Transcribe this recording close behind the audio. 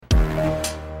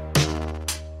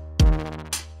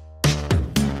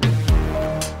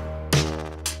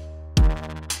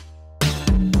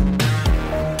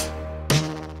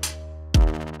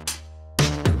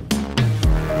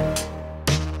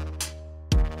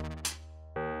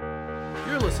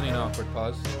listening to Awkward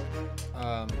Pause.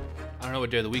 I don't know what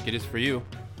day of the week it is for you,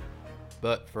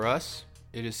 but for us,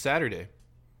 it is Saturday.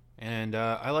 And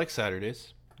I like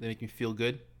Saturdays. They make me feel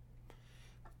good.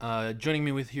 Joining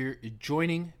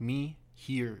me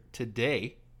here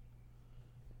today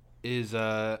is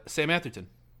Sam Atherton.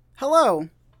 Hello.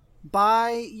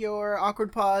 Buy your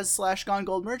Awkward Pause / Gone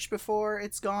Gold merch before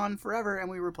it's gone forever and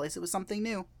we replace it with something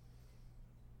new.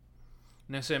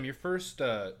 Now, Sam, your first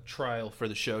trial for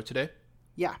the show today.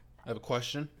 Yeah. I have a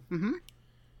question. Mm-hmm.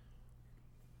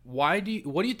 What do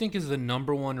you think is the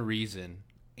number one reason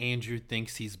Andrew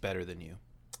thinks he's better than you?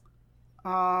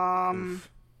 Well,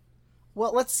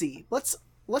 let's see. Let's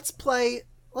play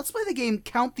the game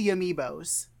Count the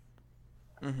Amiibos.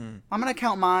 Mm-hmm. I'm gonna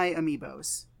count my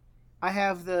Amiibos. I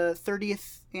have the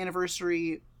 30th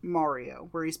anniversary Mario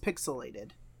where he's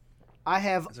pixelated.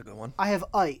 That's a good one. I have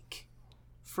Ike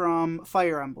from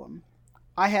Fire Emblem.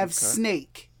 I have Okay.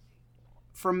 Snake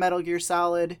from Metal Gear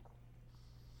Solid.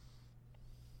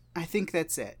 I think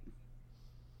that's it.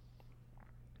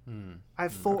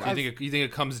 I've full. You think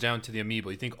it comes down to the amiibo?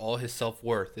 You think all his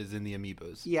self-worth is in the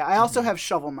amiibos? Yeah, I also have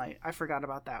Shovel Knight. I forgot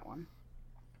about that one.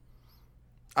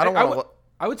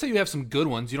 I would say you have some good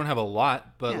ones. You don't have a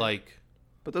lot, but Yeah.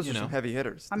 But those are some heavy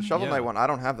hitters. The I'm- Shovel Yeah. Knight one, I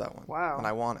don't have that one. Wow. And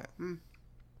I want it.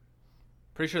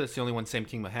 pretty sure that's the only one Sam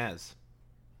Kingma has.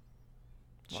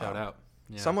 Shout Wow. out.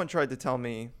 Yeah. Someone tried to tell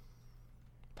me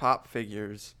pop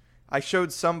figures. I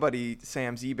showed somebody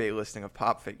Sam's eBay listing of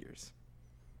pop figures.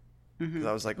 Because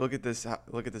I was like, look at this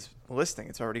listing.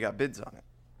 It's already got bids on it.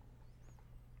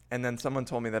 And then someone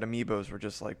told me that amiibos were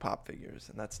just like pop figures,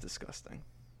 and that's disgusting.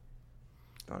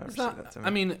 Don't ever say that to me. I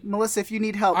mean, Melissa, if you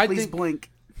need help, please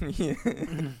blink. Yeah.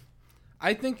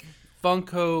 I think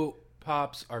Funko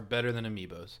Pops are better than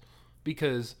amiibos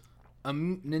because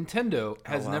Nintendo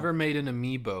has wow. never made an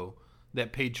amiibo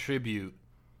that paid tribute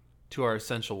to our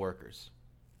essential workers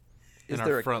and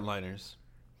our frontliners.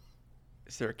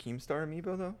 Is there a Keemstar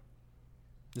amiibo though?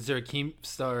 Is there a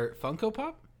Keemstar Funko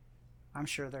Pop? I'm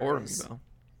sure there Or is. amiibo?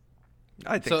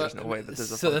 I think there's no way that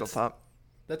there's a Funko Pop.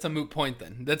 That's a moot point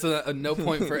then. That's a no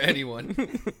point for anyone.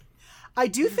 I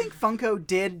do think Funko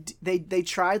did. They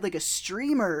tried like a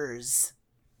streamers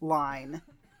line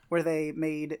where they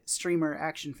made streamer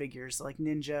action figures like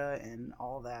Ninja and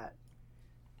all that.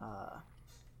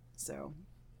 So,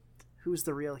 who's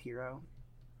the real hero?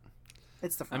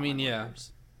 It's the frontline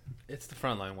workers. It's the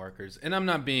frontline workers. And I'm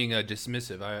not being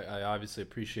dismissive. I obviously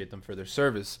appreciate them for their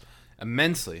service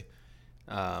immensely.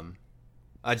 I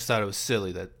just thought it was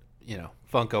silly that,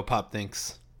 Funko Pop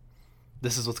thinks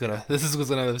this is what's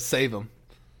gonna save them.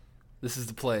 This is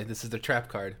the play. This is their trap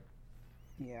card.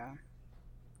 Yeah,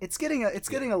 it's getting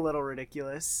a little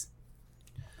ridiculous.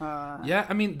 Yeah,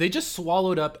 I mean, they just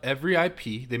swallowed up every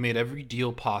IP. They made every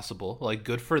deal possible. Like,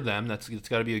 good for them. It's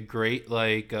got to be a great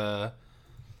a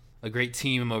great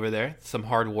team over there. Some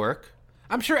hard work.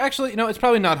 I'm sure. Actually, it's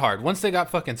probably not hard. Once they got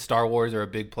fucking Star Wars or a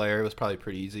big player, it was probably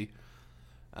pretty easy.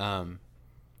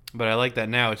 But I like that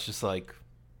now. It's just like,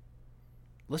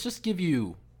 let's just give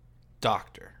you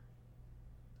Doctor.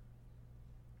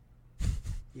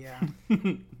 Yeah.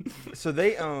 So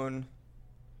they own.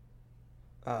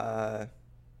 I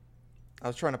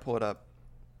was trying to pull it up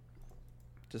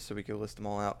just so we could list them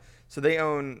all out. So they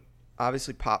own,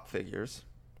 obviously, pop figures,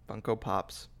 Funko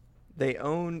Pops. They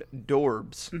own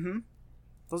Dorbs. Mm-hmm.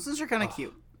 Those things are kind of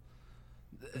cute.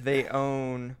 They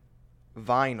own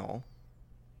Vinyl,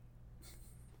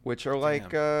 which are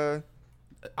like...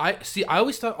 I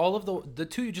always thought all of the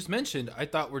two you just mentioned, I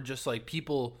thought were just like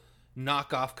people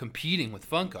knockoff competing with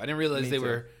Funko. I didn't realize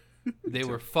they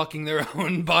were fucking their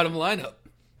own bottom lineup.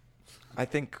 I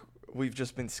think we've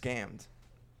just been scammed.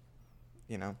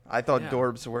 I thought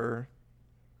Dorbs were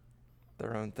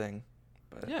their own thing.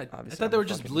 But yeah, I obviously thought I'm they a were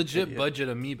just fucking legit idiot. budget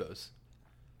amiibos.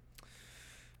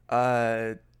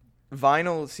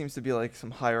 Vinyl seems to be like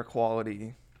some higher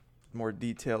quality, more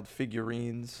detailed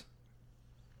figurines.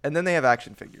 And then they have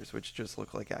action figures, which just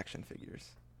look like action figures.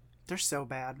 They're so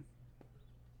bad.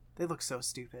 They look so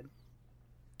stupid.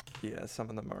 Yeah, some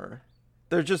of them are.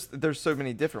 There's so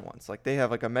many different ones. Like they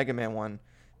have like a Mega Man one.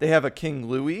 They have a King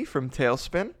Louie from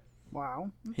Tailspin.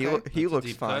 Wow. Okay. He looks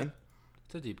deep fine. cut.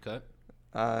 It's a deep cut.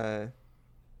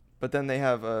 But then they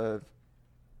have a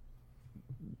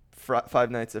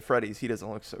Five Nights at Freddy's. He doesn't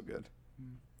look so good.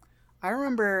 I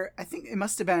remember, I think it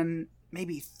must have been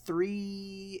maybe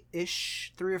 3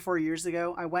 or 4 years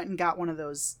ago. I went and got one of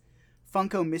those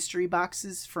Funko mystery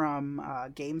boxes from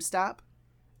GameStop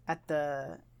at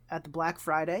the Black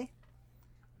Friday,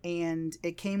 and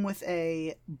it came with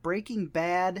a Breaking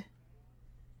Bad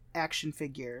action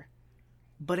figure,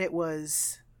 but it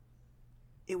was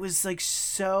it was like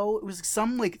it was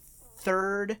some like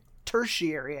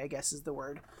tertiary, I guess is the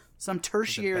word. Some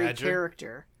tertiary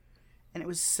character. And it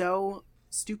was so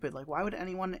stupid. Like, why would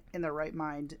anyone in their right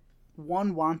mind,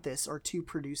 one, want this, or two,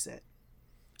 produce it?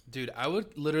 Dude, I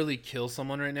would literally kill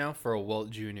someone right now for a Walt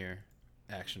Jr.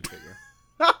 action figure.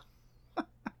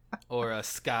 Or a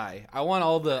Sky. I want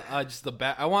all the,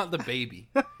 I want the baby.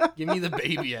 Give me the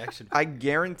baby action figure. I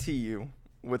guarantee you,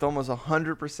 with almost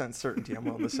 100% certainty, I'm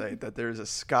willing to say that there's a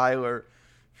Skylar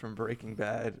from Breaking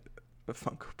Bad, a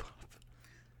Funko Pop.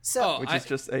 So, which is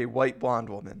just a white blonde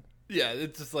woman. Yeah,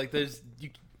 it's just like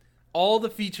all the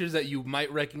features that you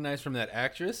might recognize from that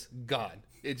actress, gone.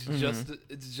 It's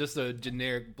just a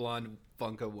generic blonde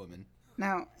Funko woman.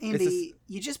 Now, Andy,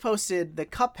 you just posted the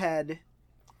Cuphead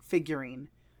figurine.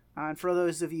 And for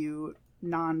those of you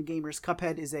non-gamers,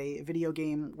 Cuphead is a video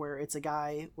game where it's a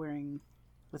guy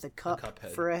with a cup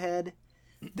for a head.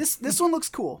 This one looks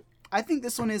cool. I think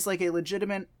this one is like a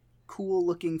legitimate,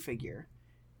 cool-looking figure.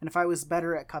 And if I was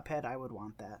better at Cuphead, I would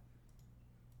want that.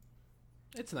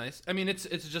 It's nice. I mean, it's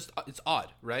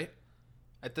odd, right?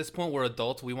 At this point, we're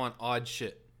adults. We want odd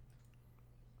shit.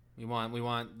 We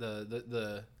want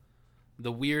the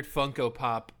weird Funko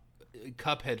Pop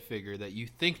Cuphead figure that you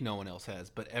think no one else has,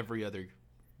 but every other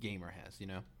gamer has. You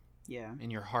know? Yeah. In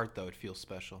your heart, though, it feels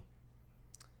special.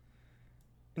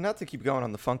 Not to keep going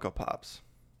on the Funko Pops.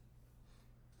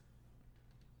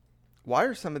 Why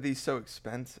are some of these so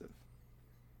expensive?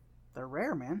 They're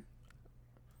rare, man.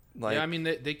 Like, yeah, I mean,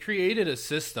 they created a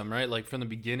system, right? Like, from the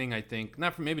beginning, I think.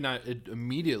 Maybe not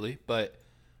immediately, but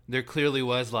there clearly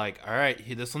was like, all right,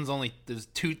 this one's there's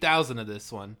 2,000 of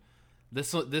this one.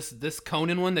 This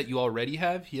Conan one that you already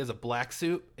have, he has a black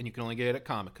suit, and you can only get it at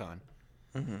Comic-Con.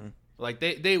 Mm-hmm. Like,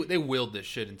 they willed this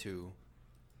shit into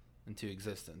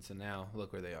existence, and now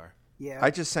look where they are. Yeah.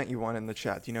 I just sent you one in the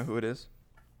chat. Do you know who it is?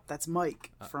 That's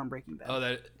Mike from Breaking Bad. Oh,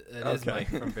 that is Mike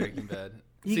from Breaking Bad.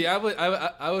 See, I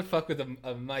would fuck with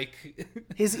a Mike.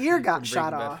 His ear got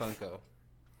shot off. Funko.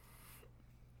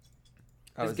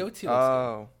 His goatee.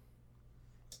 Oh,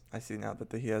 I see now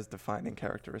that he has defining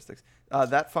characteristics.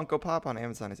 That Funko Pop on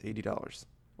Amazon is $80.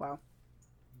 Wow.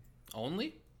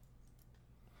 Only?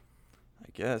 I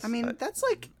guess. I mean, that's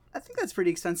like, I think that's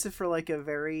pretty expensive for like a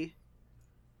very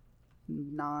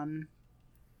non.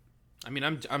 I mean,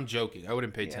 I'm joking. I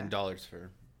wouldn't pay $10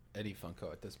 for any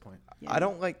Funko at this point. Yeah. I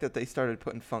don't like that they started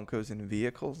putting Funkos in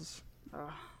vehicles.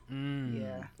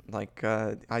 Yeah. Like,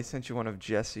 I sent you one of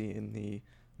Jesse in the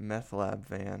meth lab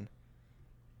van.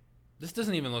 This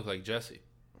doesn't even look like Jesse.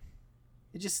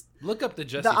 It just look up the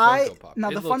Jesse Funko Pop.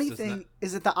 Now, the funny thing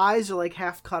is that the eyes are like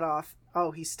half cut off. Oh,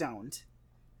 he's stoned.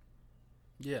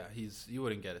 Yeah, you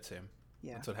wouldn't get it, Sam.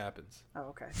 Yeah. That's what happens. Oh,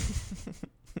 okay.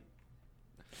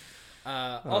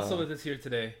 Also with us here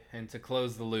today, and to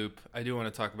close the loop, I do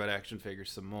want to talk about action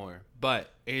figures some more.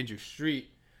 But Andrew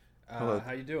Street, hello.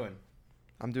 How you doing?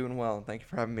 I'm doing well. Thank you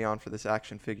for having me on for this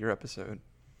action figure episode.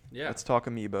 Yeah. Let's talk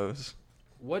amiibos.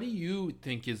 What do you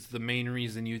think is the main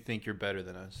reason you think you're better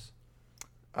than us?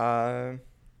 I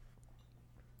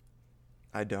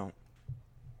don't.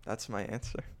 That's my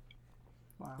answer.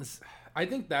 Wow. I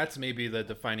think that's maybe the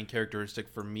defining characteristic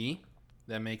for me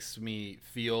that makes me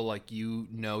feel like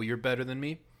you're better than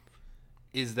me,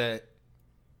 is that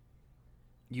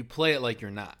you play it like you're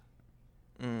not.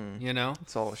 You know?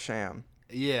 It's all a sham.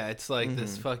 Yeah, it's like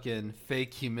this fucking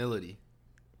fake humility.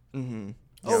 Mm-hmm.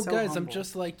 Oh, so guys, humble. I'm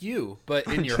just like you. But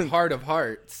in your heart of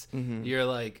hearts, you're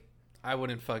like, I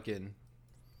wouldn't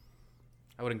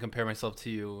compare myself to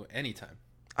you anytime.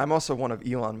 I'm also one of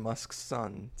Elon Musk's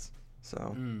sons,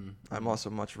 so I'm also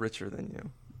much richer than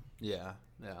you. Yeah,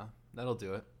 that'll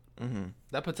do it.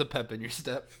 That puts a pep in your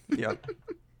step. Yep.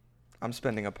 I'm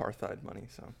spending apartheid money,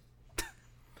 so.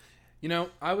 You know,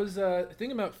 I was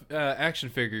thinking about action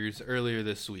figures earlier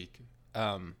this week.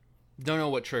 Don't know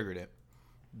what triggered it,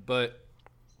 but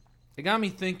it got me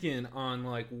thinking on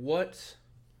like what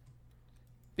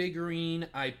figurine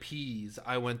IPs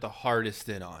I went the hardest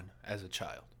in on as a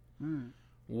child.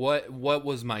 What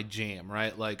was my jam,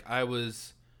 right? Like I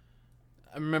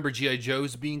remember G.I.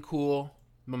 Joes being cool,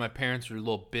 but my parents were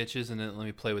little bitches and didn't let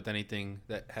me play with anything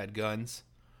that had guns.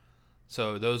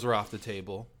 So those were off the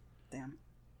table. Damn.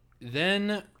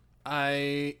 Then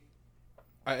it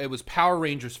was Power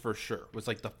Rangers for sure. It was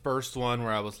like the first one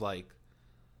where I was like,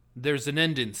 there's an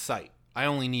end in sight. I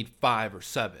only need 5 or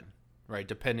 7, right?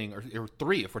 Depending, or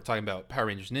 3 if we're talking about Power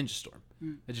Rangers Ninja Storm.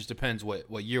 It just depends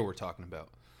what year we're talking about.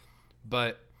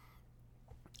 But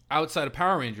outside of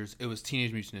Power Rangers, it was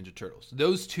Teenage Mutant Ninja Turtles.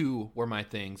 Those two were my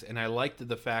things, and I liked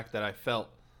the fact that I felt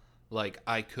like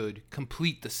I could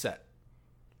complete the set.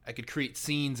 I could create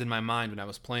scenes in my mind when I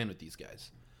was playing with these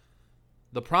guys.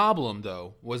 The problem,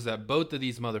 though, was that both of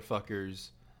these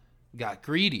motherfuckers got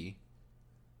greedy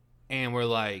and were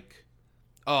like,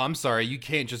 oh, I'm sorry, you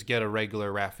can't just get a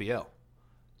regular Raphael.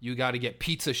 You got to get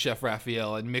Pizza Chef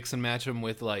Raphael and mix and match him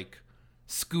with, like,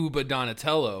 Scuba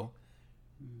Donatello.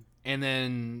 And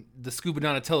then the Scuba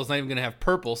Donatello's not even going to have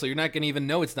purple, so you're not going to even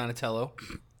know it's Donatello.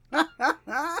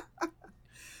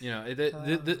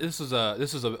 This was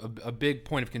a big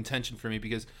point of contention for me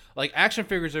because, like, action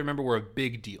figures, I remember, were a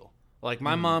big deal. Like,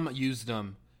 my mom used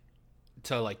them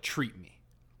to, like, treat me.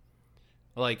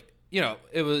 Like,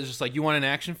 it was just like, you want an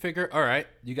action figure? All right,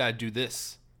 you got to do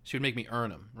this. She would make me earn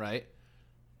them, right?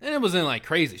 And it wasn't, like,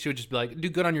 crazy. She would just be like, do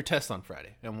good on your test on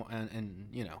Friday. And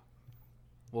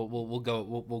we'll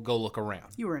go look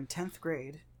around. You were in 10th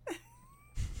grade.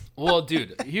 Well,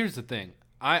 dude, here's the thing.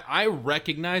 I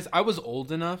recognize I was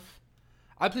old enough.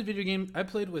 I played video games. I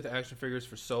played with action figures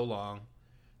for so long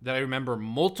that I remember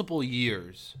multiple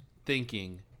years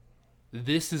thinking,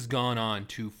 this has gone on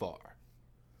too far.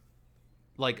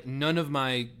 Like, none of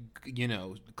my,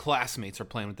 classmates are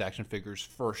playing with action figures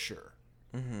for sure.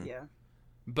 Mm-hmm. Yeah.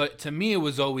 But to me, it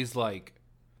was always like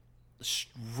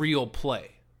real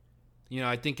play.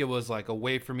 I think it was like a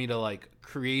way for me to, like, a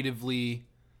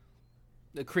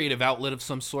creative outlet of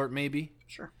some sort, maybe.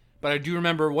 Sure. But I do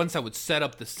remember once I would set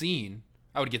up the scene,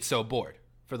 I would get so bored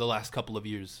for the last couple of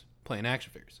years playing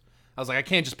action figures. I was like, I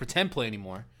can't just pretend play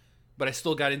anymore. But I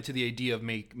still got into the idea of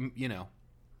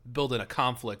building a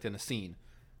conflict in a scene.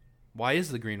 Why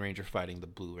is the Green Ranger fighting the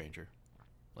Blue Ranger?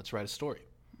 Let's write a story.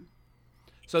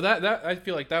 So that I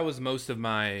feel like that was most of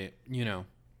my,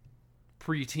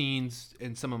 pre-teens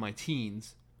and some of my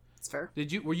teens. That's fair.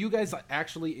 Were you guys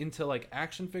actually into, like,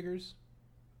 action figures?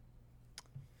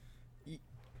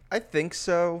 I think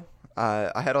so.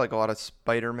 I had, like, a lot of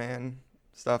Spider-Man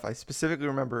stuff. I specifically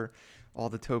remember all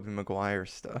the Tobey Maguire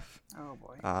stuff. Oh,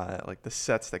 boy. Like the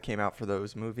sets that came out for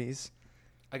those movies.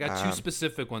 I got two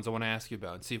specific ones I want to ask you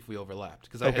about and see if we overlapped.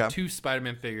 Because I had two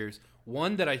Spider-Man figures.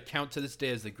 One that I count to this day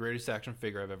as the greatest action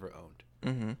figure I've ever owned.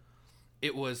 Mm-hmm.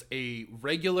 It was a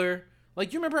regular...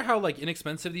 Like, you remember how, like,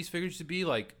 inexpensive these figures used to be?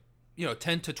 Like,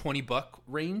 $10 to $20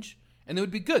 range? And they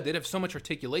would be good. They'd have so much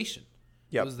articulation.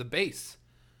 Yep. It was the base.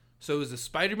 So it was a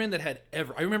Spider-Man that had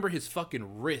I remember his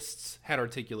fucking wrists had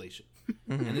articulation.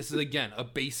 Mm-hmm. And this is, again, a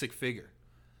basic figure.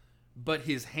 But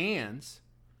his hands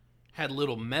had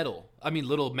little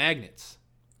magnets.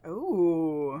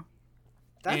 Ooh.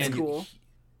 That's cool.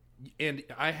 And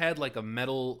I had, like, a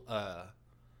metal,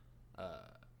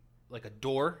 like a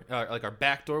door, like our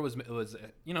back door was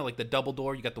like the double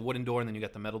door. You got the wooden door and then you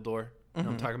got the metal door. You know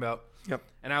what I'm talking about? Yep.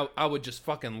 And I would just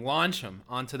fucking launch him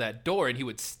onto that door and he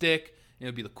would stick and it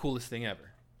would be the coolest thing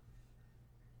ever.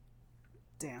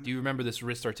 Damn. Do you remember this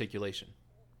wrist articulation?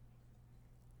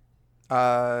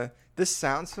 This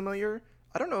sounds familiar.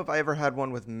 I don't know if I ever had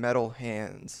one with metal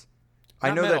hands.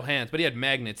 Not I know metal that hands, but he had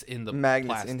magnets in the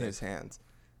magnets plastic. in his hands.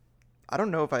 I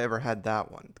don't know if I ever had that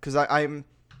one because I'm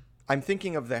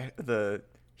thinking of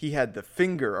he had the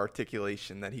finger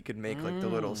articulation that he could make like the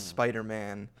little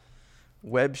Spider-Man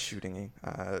web shooting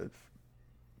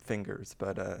fingers,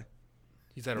 but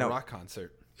he's at a rock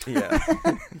concert. Yeah.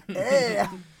 Yeah.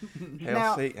 Hail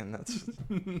Now- Satan. That's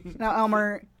Now,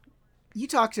 Elmer, you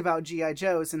talked about G.I.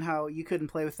 Joes and how you couldn't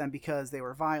play with them because they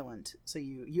were violent. So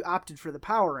you opted for the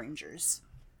Power Rangers.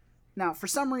 Now, for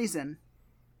some reason,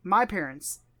 my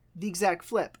parents, the exact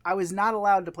flip. I was not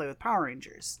allowed to play with Power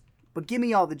Rangers, but give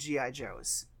me all the G.I.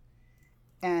 Joes.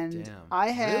 And Damn. I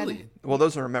had... Really? well,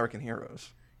 those are American heroes.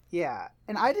 Yeah.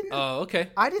 And I didn't... Oh, okay.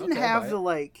 I didn't Okay, have buy the, it.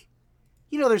 like...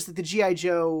 there's the G.I.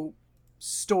 Joe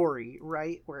story,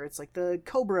 right? Where it's like the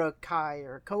Cobra Kai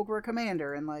or Cobra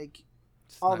Commander and, like,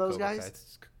 It's all not those Cobra guys? Kai,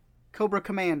 it's- Cobra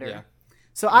Commander. Yeah.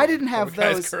 So I didn't have Cobra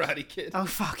Kai's those... Karate Kid. Oh,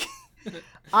 fuck.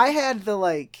 I had the,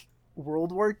 like,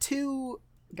 World War II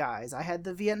guys. I had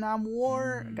the Vietnam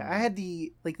War. I had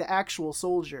the actual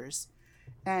soldiers.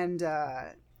 And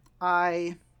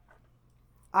I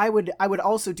would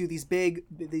also do these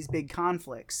big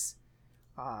conflicts.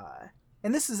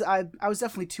 And this is I was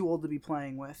definitely too old to be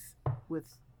playing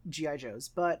with G.I. Joes,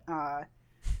 but I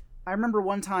remember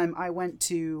one time I went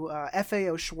to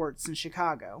FAO Schwartz in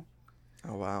Chicago.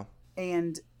 Oh wow.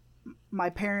 And my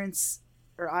parents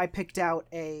I picked out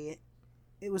it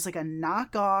was like a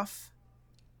knockoff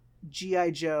G.I.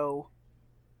 Joe,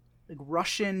 like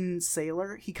Russian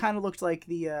sailor. He kind of looked like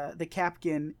the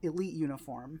Kapkin elite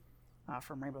uniform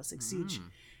from Rainbow Six Siege.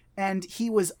 And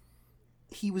he was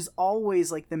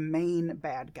always like the main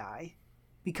bad guy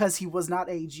because he was not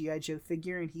a G.I. Joe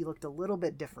figure and he looked a little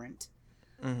bit different.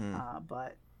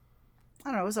 But I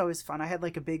don't know, it was always fun. I had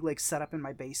like a big like setup in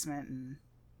my basement and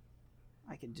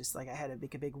I could just like I had to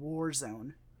make a big war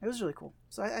zone. It was really cool.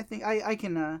 So I think I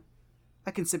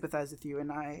can sympathize with you.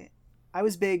 And I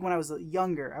was big when I was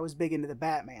younger. I was big into the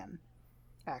Batman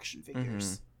action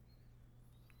figures. Mm-hmm.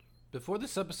 Before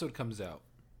this episode comes out,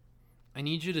 I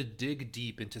need you to dig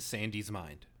deep into Sandy's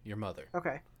mind, your mother.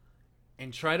 Okay.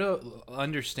 And try to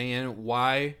understand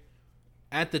why,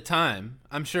 at the time,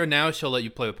 I'm sure now she'll let you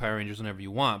play with Power Rangers whenever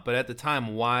you want, but at the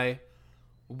time, what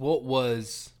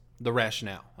was the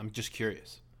rationale? I'm just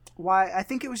curious. Why? I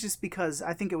think it was just because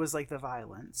I think it was like the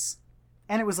violence.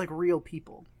 And it was like real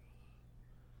people.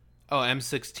 Oh,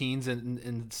 M16s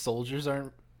and soldiers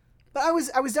aren't... But I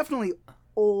was definitely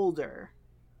older.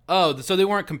 Oh, so they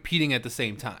weren't competing at the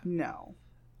same time. No.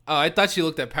 Oh, I thought she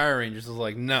looked at Power Rangers and was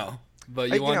like, no.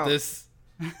 But you want this?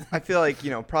 I feel like,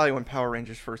 probably when Power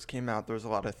Rangers first came out, there was a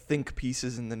lot of think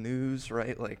pieces in the news,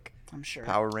 right? Like, I'm sure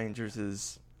Power Rangers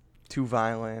is too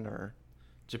violent, or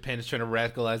Japan is trying to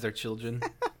radicalize their children.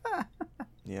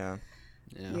 Yeah.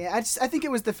 Yeah, I think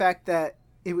it was the fact that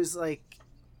it was like,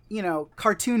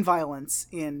 cartoon violence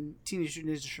in Teenage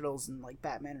Mutant Ninja Turtles and like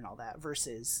Batman and all that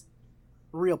versus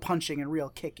real punching and real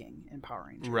kicking in Power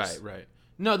Rangers. Right.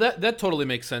 No, that totally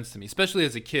makes sense to me, especially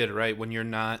as a kid, right? When you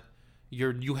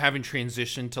haven't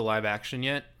transitioned to live action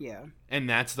yet. Yeah. And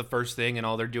that's the first thing, and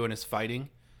all they're doing is fighting.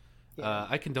 Yeah.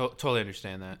 I can totally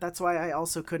understand that. That's why I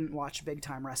also couldn't watch big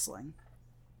time wrestling.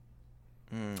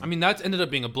 I mean, that's ended up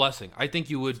being a blessing. I think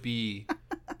you would be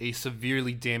a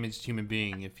severely damaged human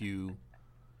being if you...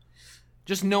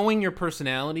 Just knowing your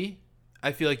personality,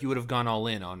 I feel like you would have gone all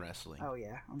in on wrestling. Oh,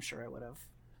 yeah. I'm sure I would have.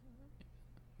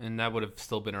 And that would have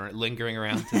still been lingering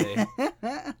around today.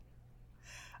 I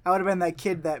would have been that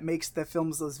kid that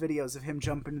films those videos of him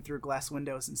jumping through glass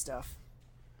windows and stuff.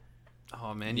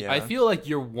 Oh, man. Yeah. I feel like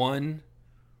you're one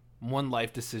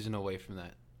life decision away from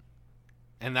that.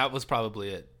 And that was probably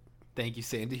it. Thank you,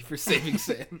 Sandy, for saving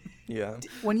Sam. Yeah.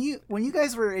 When you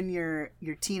guys were in your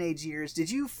teenage years, did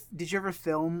you ever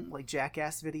film like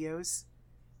Jackass videos?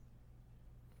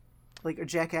 Like, or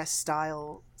Jackass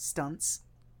style stunts?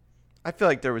 I feel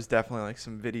like there was definitely like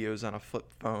some videos on a flip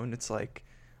phone. It's like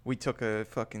we took a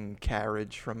fucking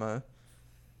carriage from a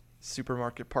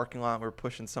supermarket parking lot. We're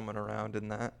pushing someone around in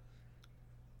that,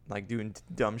 like doing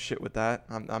dumb shit with that.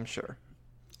 I'm sure.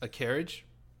 A carriage?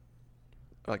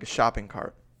 Like a shopping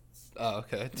cart. Oh,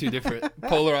 okay. Two different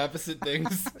polar opposite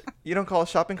things. You don't call a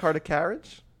shopping cart a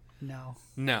carriage? No.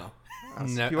 No.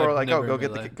 People are like, oh, go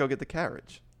get the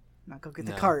carriage. Not go get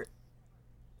the cart.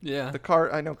 Yeah. The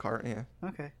cart, I know cart, yeah.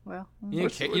 Okay, well. You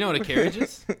know what a carriage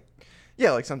is?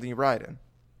 Yeah, like something you ride in.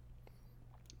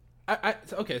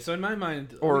 Okay, so in my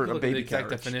mind, or a baby the exact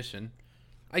carriage. definition.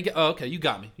 Okay, you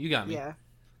got me. Yeah.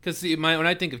 Because see, when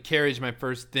I think of carriage, my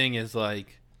first thing is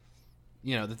like,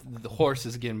 the horse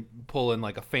is pulling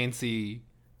like a fancy,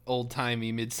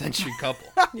 old-timey, mid-century couple.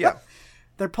 Yeah.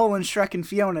 They're pulling Shrek and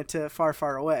Fiona to Far,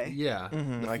 Far Away. Yeah.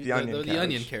 Mm-hmm, like the onion carriage. The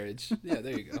onion carriage. Yeah,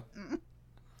 there you go.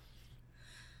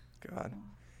 God.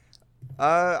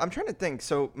 I'm trying to think.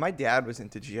 So my dad was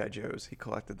into G.I. Joes. He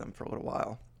collected them for a little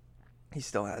while. He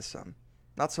still has some.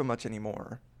 Not so much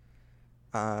anymore.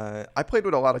 I played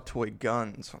with a lot of toy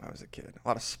guns when I was a kid. A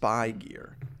lot of spy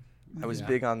gear. I was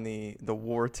big on the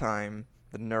wartime,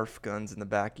 the Nerf guns in the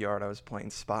backyard. I was playing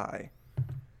spy.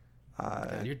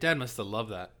 God, your dad must have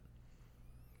loved that.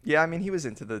 Yeah, I mean, he was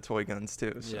into the toy guns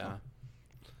too. So. Yeah.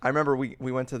 I remember we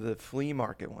went to the flea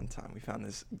market one time. We found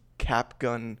this cap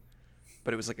gun,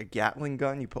 but it was like a Gatling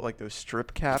gun. You put like those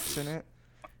strip caps in it,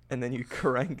 and then you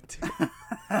cranked it.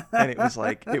 And it was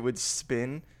like, it would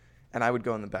spin. And I would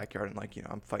go in the backyard and like,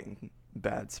 I'm fighting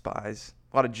bad spies.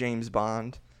 A lot of James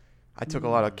Bond. I took a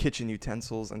lot of kitchen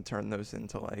utensils and turned those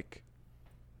into like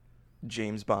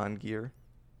James Bond gear.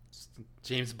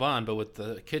 James Bond, but with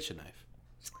the kitchen knife.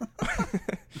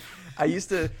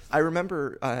 I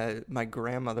remember my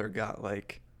grandmother got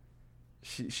like,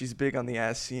 she's big on the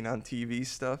as seen on TV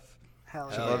stuff. Hell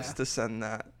She yeah. loves to send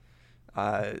that.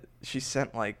 She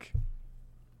sent like,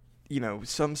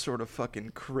 some sort of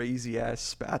fucking crazy ass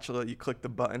spatula. You click the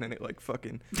button and it like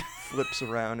fucking flips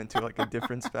around into like a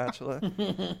different spatula.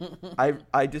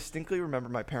 I distinctly remember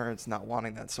my parents not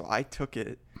wanting that, so I took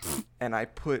it and I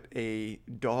put a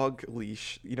dog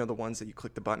leash, the ones that you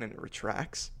click the button and it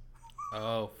retracts.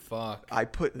 Oh, fuck. I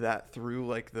put that through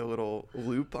like the little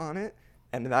loop on it,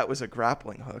 and that was a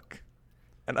grappling hook.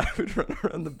 And I would run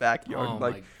around the backyard and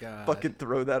like fucking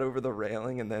throw that over the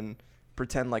railing and then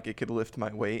pretend like it could lift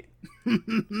my weight.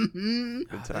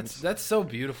 Good times. That's so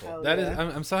beautiful. Hell That yeah.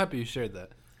 is. I'm so happy you shared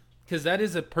that, because that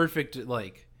is a perfect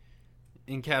like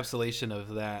encapsulation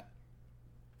of that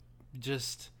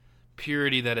just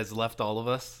purity that has left all of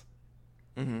us.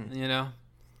 Mm-hmm.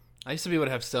 I used to be able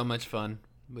to have so much fun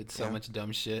with so much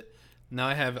dumb shit. Now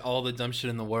I have all the dumb shit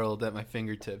in the world at my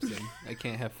fingertips, and I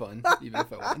can't have fun even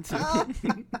if I want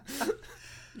to.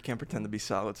 You can't pretend to be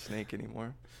Solid Snake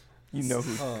anymore. You know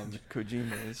who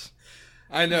Kojima is.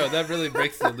 I know, that really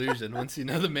breaks the illusion once you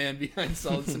know the man behind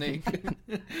Solid Snake.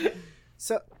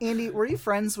 So, Andy, were you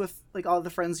friends with like all the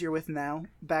friends you're with now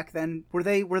back then? Were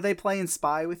they playing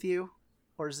Spy with you,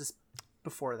 or is this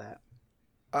before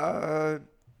that?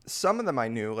 Some of them I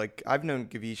knew. Like I've known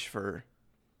Gavish for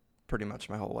pretty much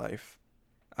my whole life,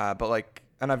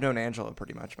 and I've known Angela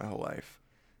pretty much my whole life.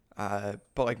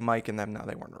 But like Mike and them, now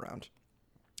they weren't around.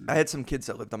 I had some kids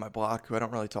that lived on my block who I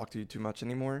don't really talk to too much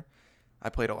anymore. I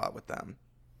played a lot with them.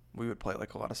 We would play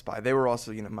like a lot of Spy. They were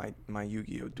also, my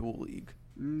Yu-Gi-Oh! Duel League.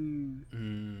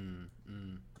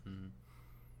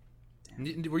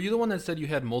 Were you the one that said you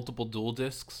had multiple dual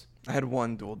discs? I had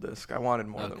one dual disc. I wanted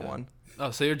more than one. Oh,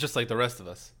 so you're just like the rest of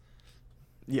us.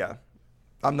 Yeah.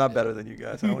 I'm not better than you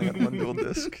guys. I only had one dual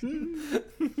disc.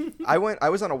 I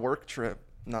was on a work trip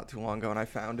not too long ago, and I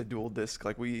found a dual disc.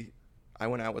 I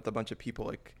went out with a bunch of people,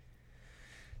 like,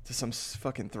 to some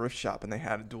fucking thrift shop, and they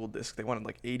had a dual disc. They wanted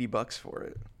like $80 for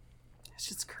it. That's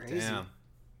just crazy. Damn.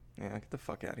 Yeah, get the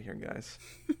fuck out of here, guys.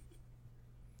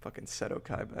 Fucking Seto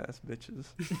Kaiba ass bitches.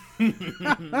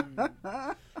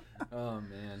 Oh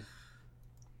man.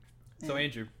 So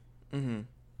Andrew, Mm-hmm.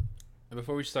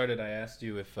 before we started, I asked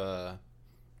you if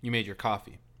you made your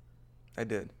coffee. I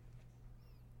did.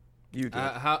 You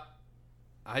did.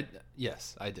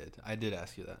 Yes, I did. I did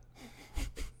ask you that.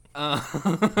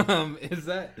 Is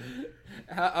that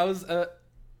I was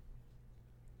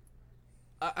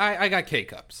I got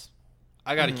K-cups.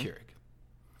 I got a Keurig.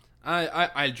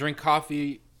 I drink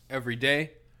coffee every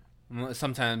day.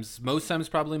 Sometimes, most times,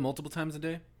 probably multiple times a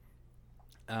day.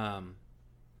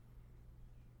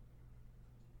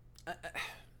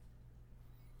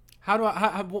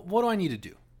 What do I need to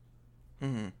do?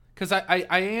 Because I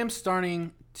am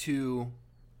starting to.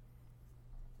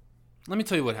 Let me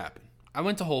tell you what happened. I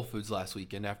went to Whole Foods last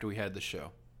weekend after we had the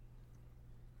show.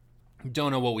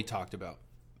 Don't know what we talked about,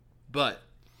 but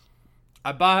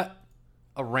I bought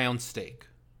a round steak,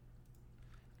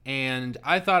 and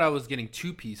I thought I was getting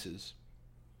 2 pieces.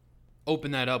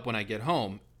 Open that up when I get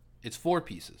home, it's 4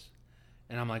 pieces,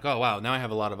 and I'm like, oh wow, now I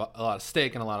have a lot of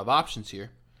steak and a lot of options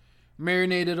here.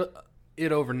 Marinated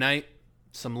it overnight,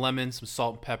 some lemon, some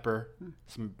salt and pepper,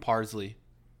 some parsley.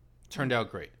 Turned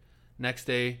out great. Next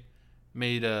day,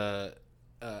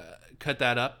 cut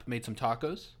that up, made some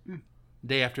tacos.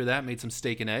 Day after that, made some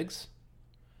steak and eggs.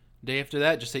 Day after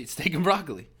that, just ate steak and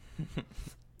broccoli.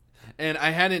 And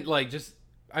I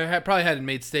probably hadn't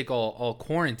made steak all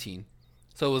quarantine,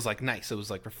 so it was like nice. It was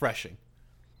like refreshing.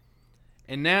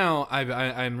 And now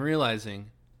I'm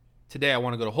realizing today I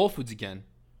want to go to Whole Foods again.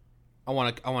 I'm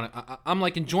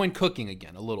like enjoying cooking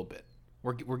again a little bit.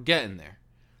 We're getting there.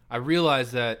 I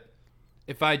realize that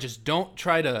if I just don't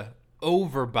try to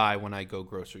overbuy when I go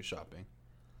grocery shopping,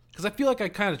 because I feel like I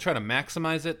kind of try to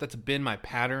maximize it. That's been my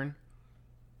pattern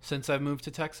since I've moved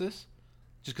to Texas.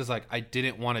 Just because like I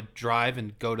didn't want to drive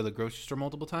and go to the grocery store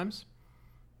multiple times.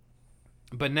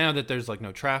 But now that there's like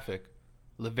no traffic,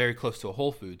 I live very close to a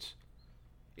Whole Foods.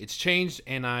 It's changed,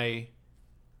 and I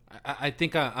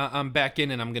think I'm back in,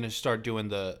 and I'm gonna start doing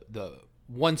the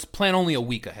once plan only a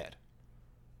week ahead.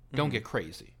 Don't get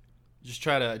crazy. Just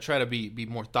try to be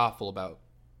more thoughtful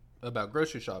about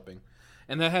grocery shopping.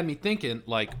 And that had me thinking,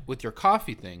 like, with your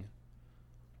coffee thing,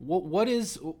 what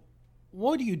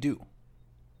do you do?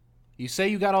 You say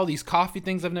you got all these coffee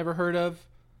things I've never heard of.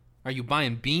 Are you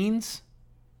buying beans?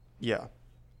 Yeah.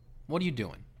 What are you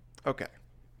doing? Okay.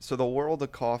 So the world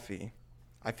of coffee,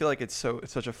 I feel like it's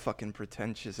such a fucking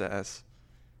pretentious ass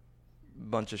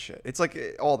bunch of shit. It's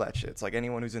like all that shit. It's like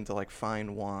anyone who's into like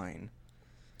fine wine.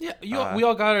 Yeah, we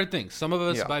all got our things. Some of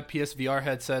us buy PSVR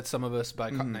headsets. Some of us buy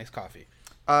nice coffee.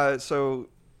 So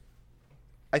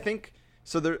I think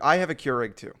I have a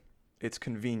Keurig too. It's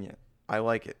convenient. I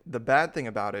like it. The bad thing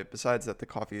about it, besides that the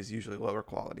coffee is usually lower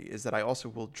quality, is that I also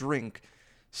will drink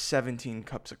 17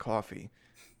 cups of coffee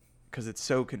because it's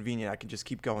so convenient. I can just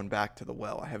keep going back to the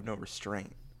well. I have no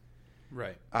restraint.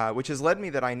 Right. Which has led me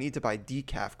that I need to buy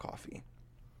decaf coffee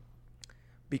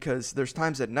because there's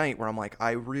times at night where I'm like,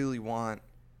 I really want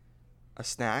a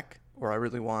snack, or I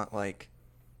really want like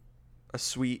a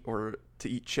sweet or to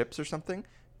eat chips or something.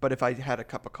 But if I had a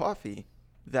cup of coffee,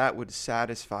 that would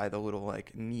satisfy the little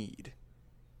like need.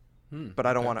 But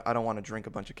I don't want to drink a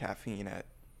bunch of caffeine at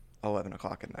 11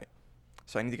 o'clock at night.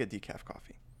 So I need to get decaf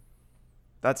coffee.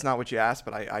 That's not what you asked,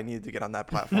 but I needed to get on that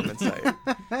platform and say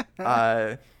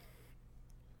it.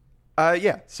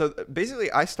 Yeah. So basically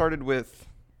I started with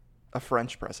a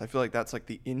French press. I feel like that's like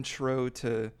the intro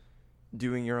to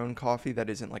doing your own coffee that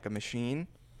isn't like a machine.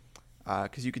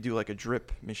 Because you could do like a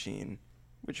drip machine,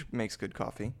 which makes good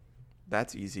coffee.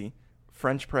 That's easy.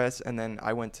 French press, and then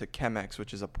I went to Chemex,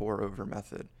 which is a pour over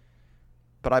method.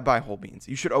 But I buy whole beans.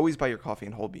 You should always buy your coffee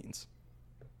in whole beans.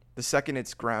 The second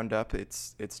it's ground up, it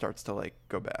starts to like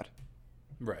go bad.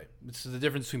 Right. It's the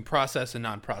difference between processed and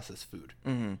non-processed food.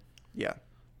 Mm-hmm. Yeah.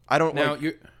 I don't now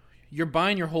like... you're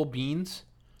buying your whole beans.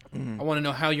 Mm-hmm. I want to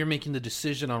know how you're making the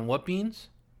decision on what beans,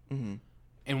 Mm-hmm.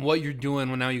 and what you're doing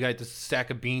when now you got this stack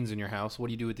of beans in your house. What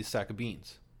do you do with this stack of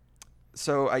beans?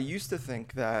 So I used to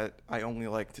think that I only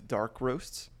liked dark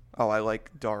roasts. Oh, I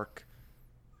like dark,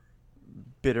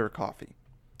 bitter coffee.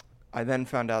 I then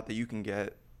found out that you can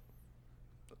get,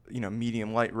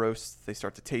 medium light roasts. They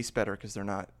start to taste better because they're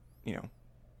not, burned.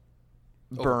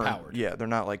 Overpowered. Yeah, they're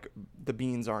not like, the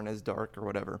beans aren't as dark or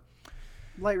whatever.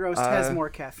 Light roast has more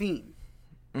caffeine.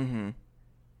 Mm-hmm.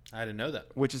 I didn't know that.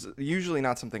 Which is usually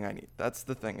not something I need. That's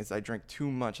the thing, is I drink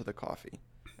too much of the coffee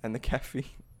and the caffeine.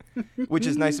 Which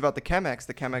is nice about the Chemex.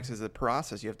 The Chemex is a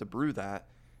process. You have to brew that.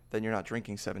 Then you're not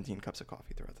drinking 17 cups of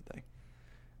coffee throughout the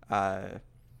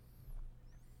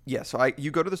day. So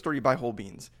you go to the store, you buy whole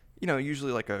beans.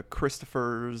 Usually like a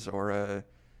Christopher's or a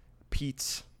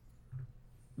Pete's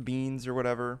beans or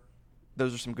whatever.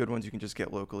 Those are some good ones you can just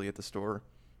get locally at the store.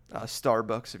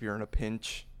 Starbucks if you're in a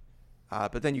pinch.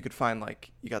 But then you could find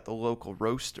you got the local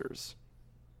roasters.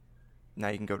 Now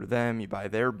you can go to them, you buy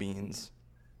their beans.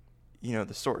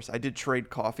 The source. I did Trade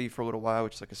Coffee for a little while,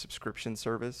 which is like a subscription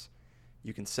service.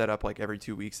 You can set up every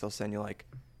 2 weeks, they'll send you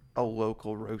a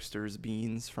local roaster's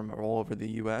beans from all over the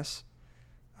U.S.,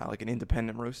 like an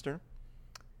independent roaster.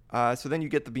 So then you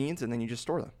get the beans and then you just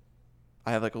store them.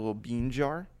 I have a little bean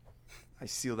jar. I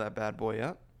seal that bad boy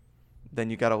up. Then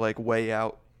you got to weigh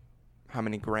out how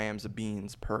many grams of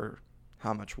beans per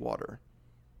how much water.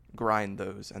 Grind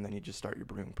those, and then you just start your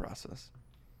brewing process.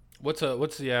 What's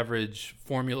the average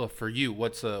formula for you?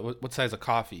 What size of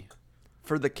coffee?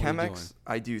 For the Chemex,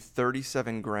 I do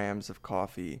 37 grams of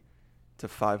coffee to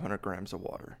 500 grams of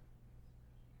water.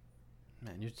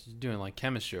 Man, you're just doing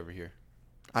chemistry over here.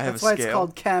 I have That's a why scale. it's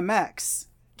called Chemex.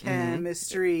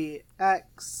 Chemistry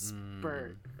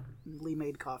expertly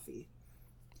made coffee.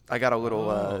 I got a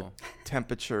little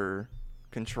temperature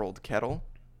controlled kettle.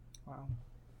 Wow.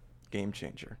 Game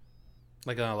changer.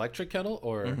 Like an electric kettle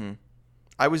or? Mm-hmm.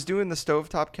 I was doing the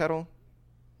stovetop kettle.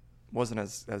 Wasn't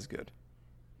as good.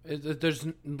 There's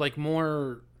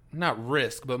more, not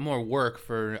risk, but more work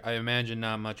for, I imagine,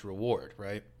 not much reward,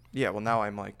 right? Yeah, well now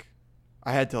I'm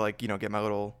I had to get my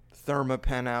little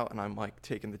thermopen out, and I'm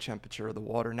taking the temperature of the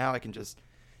water. Now I can just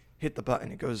hit the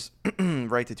button. It goes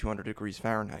right to 200 degrees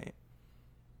Fahrenheit.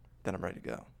 Then I'm ready to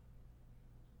go.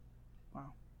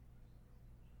 Wow.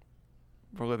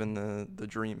 We're living the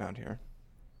dream out here.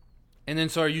 And then,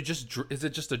 so are you is it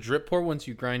just a drip pour once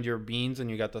you grind your beans and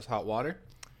you got this hot water?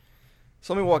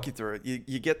 So let me walk you through it.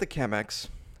 You get the Chemex,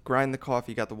 grind the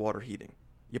coffee, you got the water heating.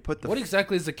 You put the... What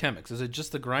exactly is the Chemex? Is it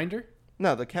just the grinder?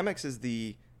 No, the Chemex is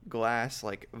the glass,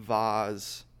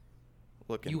 vase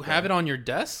looking You thing. have it on your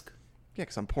desk? Yeah,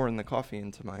 because I'm pouring the coffee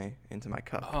into my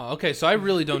cup. Oh, okay. So I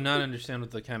really do not understand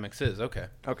what the Chemex is. Okay.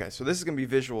 Okay, so this is going to be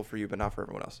visual for you, but not for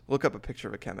everyone else. Look up a picture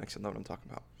of a Chemex and know what I'm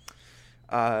talking about.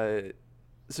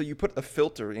 So you put a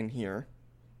filter in here.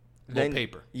 Little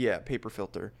paper. Yeah, paper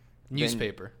filter.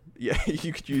 Newspaper. Yeah,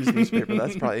 you could use newspaper.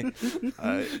 That's probably...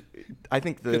 I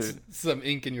think It's some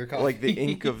ink in your coffee. the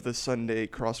ink of the Sunday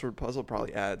crossword puzzle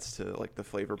probably adds to the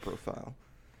flavor profile.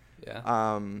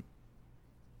 Yeah.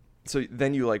 So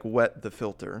then you wet the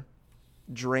filter,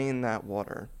 drain that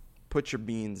water, put your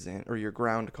beans in, or your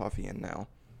ground coffee in now.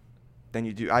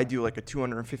 Then I do a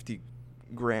 250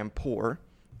 gram pour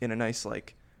in a nice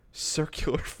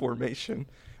circular formation,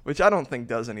 which I don't think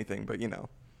does anything, but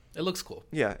it looks cool.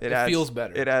 Yeah, it feels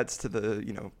better. It adds to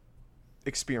the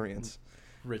experience.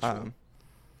 Ritual.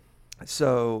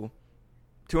 So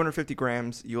 250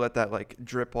 grams, you let that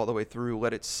drip all the way through,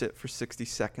 let it sit for 60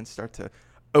 seconds, start to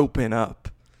open up,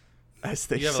 as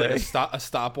they you have say. a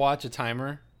stopwatch, a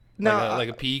timer? No, like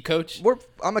a PE coach?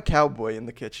 I'm a cowboy in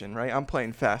the kitchen, right? I'm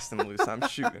playing fast and loose. I'm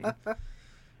shooting,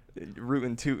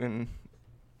 rootin', tootin',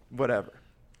 whatever.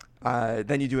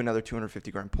 Then you do another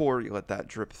 250 gram pour. You let that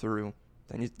drip through.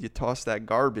 Then you toss that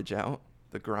garbage out,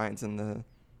 the grinds in the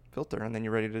filter, and then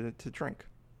you're ready to drink.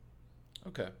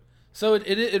 Okay. So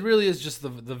it really is just the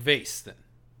vase then.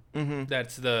 Mm-hmm.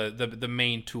 That's the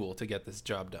main tool to get this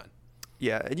job done.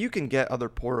 Yeah, and you can get other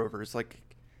pour overs. I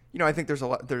think there's a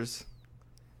lot. There's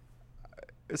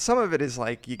some of it is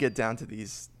you get down to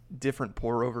these different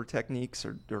pour over techniques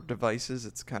or devices.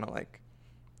 It's kind of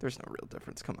There's no real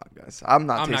difference. Come on, guys. I'm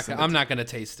not gonna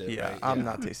taste it. Yeah, right? I'm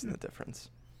not tasting the difference.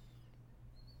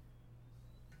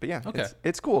 But yeah, okay.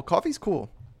 It's cool. Coffee's cool.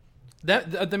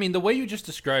 I mean, the way you just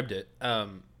described it,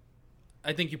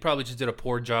 I think you probably just did a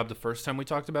poor job the first time we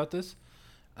talked about this.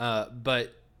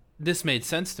 But this made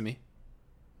sense to me.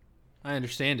 I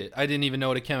understand it. I didn't even know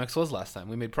what a Chemex was last time.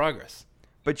 We made progress.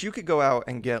 But you could go out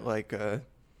and get like a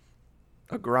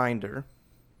grinder.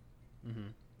 Mm-hmm.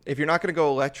 If you're not going to go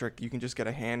electric, you can just get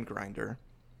a hand grinder.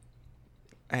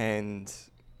 And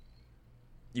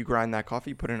you grind that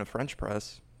coffee, put it in a French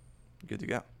press. Good to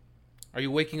go. Are you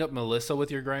waking up Melissa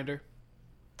with your grinder?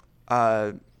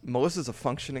 Melissa's a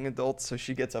functioning adult, so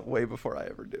she gets up way before I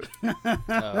ever do.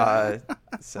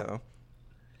 So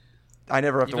I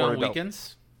never have to worry about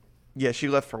weekends. Yeah, she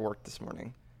left for work this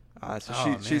morning.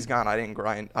 She's gone. I didn't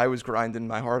grind. I was grinding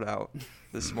my heart out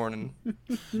this morning.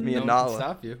 Me and Nala.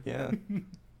 Stop you. Yeah.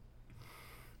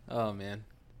 Oh man,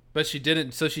 but she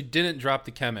didn't. So she didn't drop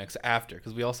the Chemex after,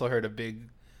 because we also heard a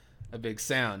big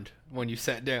sound when you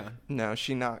sat down. No,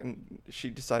 she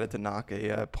decided to knock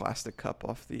a plastic cup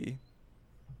off the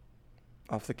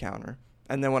counter,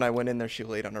 and then when I went in there, she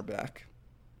laid on her back.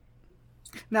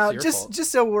 Now, just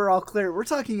so we're all clear, we're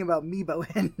talking about Meebo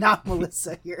and not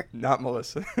Melissa here. Not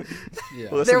Melissa. Yeah.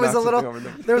 Melissa there was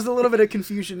a little bit of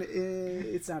confusion.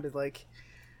 It sounded like,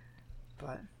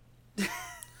 but.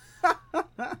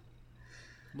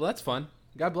 Well, that's fun.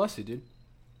 God bless you, dude.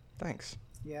 Thanks.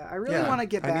 Yeah, I really want to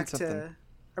get back to.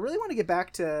 I really want to get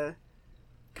back to,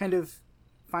 kind of,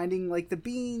 finding like the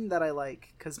bean that I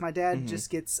like, because my dad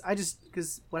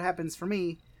because what happens for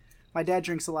me. My dad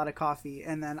drinks a lot of coffee,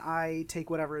 and then I take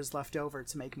whatever is left over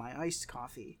to make my iced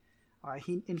coffee.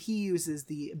 He uses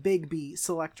the Big B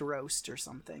Select Roast or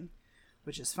something,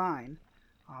 which is fine.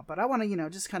 But I want to,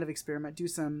 just kind of experiment, do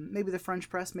some, maybe the French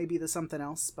press, maybe the something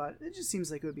else. But it just seems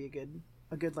like it would be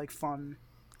a good like fun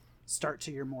start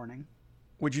to your morning.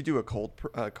 Would you do a cold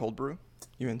brew?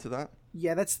 You into that?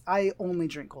 Yeah, I only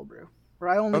drink cold brew, or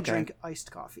I only drink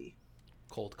iced coffee.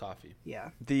 Cold coffee.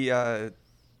 Yeah.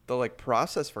 The like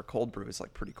process for cold brew is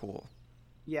like pretty cool.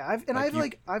 Yeah, I've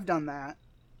done that.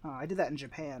 I did that in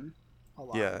Japan a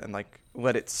lot. Yeah, and like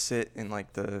let it sit in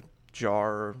like the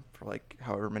jar for like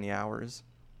however many hours.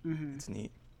 Mm-hmm. It's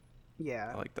neat.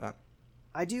 Yeah, I like that.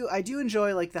 I do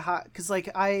enjoy like the hot, because like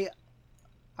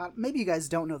maybe you guys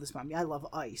don't know this about me. I love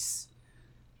ice.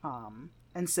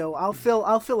 And so I'll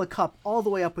fill a cup all the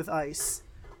way up with ice,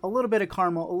 a little bit of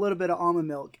caramel, a little bit of almond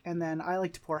milk, and then I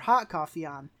like to pour hot coffee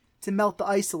on to melt the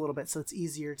ice a little bit so it's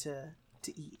easier to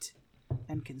eat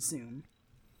and consume.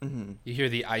 Mm-hmm. You hear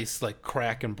the ice like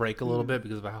crack and break a little bit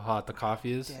because of how hot the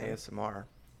coffee is. Yeah. ASMR.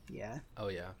 Yeah. Oh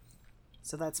yeah.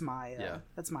 So that's my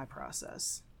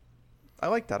process. I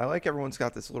like that. I like everyone's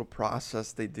got this little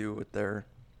process they do with their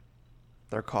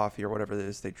coffee or whatever it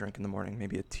is they drink in the morning.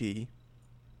 Maybe a tea,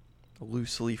 a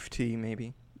loose leaf tea,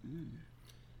 maybe.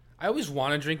 I always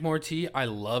want to drink more tea. I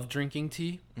love drinking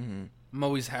tea. Mm-hmm. I'm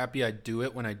always happy I do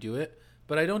it when I do it,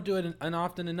 but I don't do it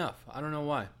often enough. I don't know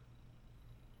why.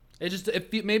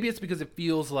 Maybe it's because it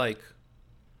feels like,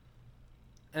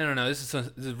 I don't know, this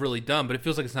is really dumb, but it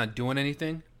feels like it's not doing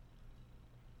anything.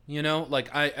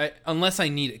 Like I unless I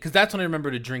need it, because that's when I remember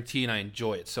to drink tea and I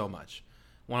enjoy it so much.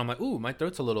 When I'm like, ooh, my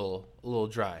throat's a little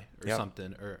dry or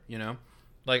something, or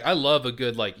like I love a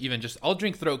good I'll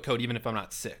drink throat coat even if I'm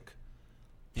not sick.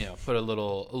 Put a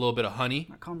little bit of honey.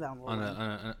 Calm down a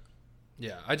little.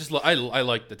 Yeah, I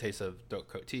like the taste of throat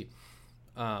coat tea,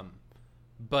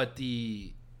 but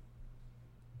the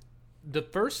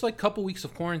first couple weeks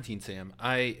of quarantine, Sam,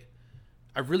 I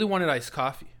really wanted iced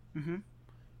coffee,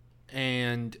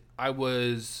 and I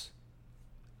was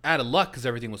out of luck because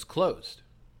everything was closed.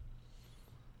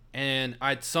 And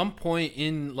at some point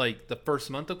in the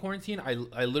first month of quarantine,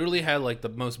 I literally had the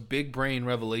most big brain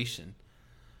revelation,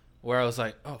 where I was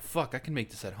like, oh fuck, I can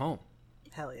make this at home.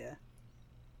 Hell yeah.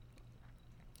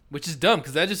 Which is dumb,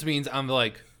 because that just means I'm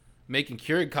making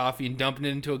Keurig coffee and dumping it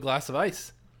into a glass of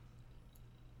ice.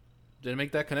 Didn't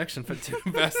make that connection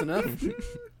fast enough.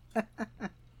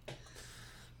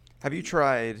 Have you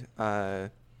tried? I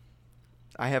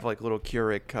have little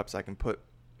Keurig cups I can put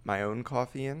my own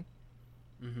coffee in.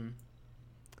 Mm-hmm.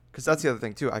 Because that's the other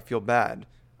thing too. I feel bad.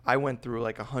 I went through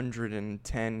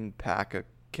 110 pack of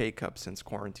K-cups since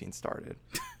quarantine started.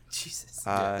 Jesus.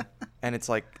 And it's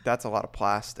that's a lot of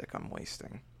plastic I'm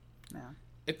wasting. Yeah.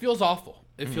 It feels awful.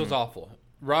 It feels awful.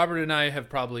 Robert and I have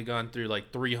probably gone through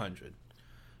 300,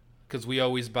 because we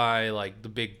always buy the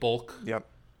big bulk. Yep.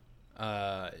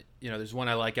 There's one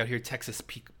I like out here, Texas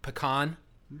Pecan,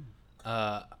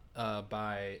 by,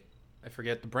 I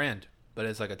forget the brand, but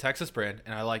it's a Texas brand,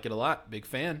 and I like it a lot. Big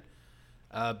fan.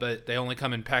 but they only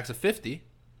come in packs of 50.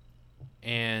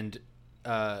 And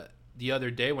the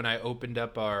other day when I opened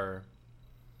up our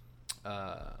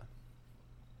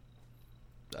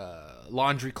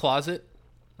laundry closet,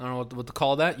 I don't know what to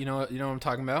call that. You know what I'm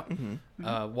talking about?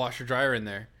 Mm-hmm. Washer dryer in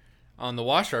there. On the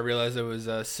washer, I realized there was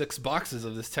 6 boxes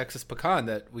of this Texas pecan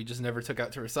that we just never took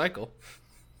out to recycle.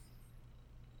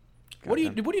 What do you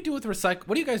do with recycle?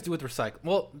 What do you guys do with recycle?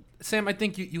 Well, Sam, I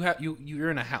think you're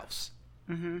in a house.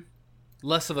 Mm-hmm.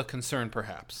 Less of a concern,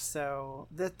 perhaps. So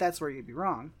that's where you'd be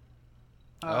wrong.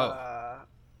 So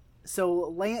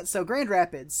Grand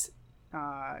Rapids,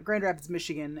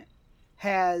 Michigan,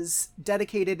 has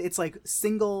dedicated. It's like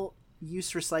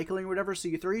single-use recycling or whatever. So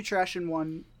you throw your trash in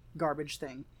one garbage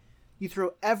thing, you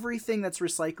throw everything that's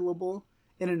recyclable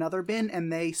in another bin,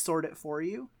 and they sort it for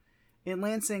you. In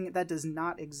Lansing, that does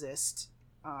not exist.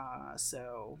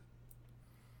 So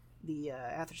the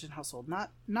Atherton household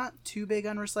not too big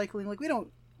on recycling. Like we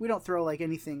don't throw like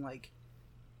anything like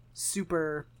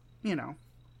super,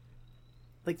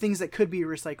 like things that could be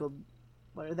recycled,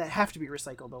 that have to be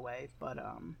recycled away. But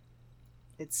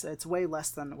it's way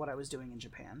less than what I was doing in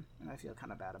Japan, and I feel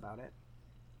kind of bad about it.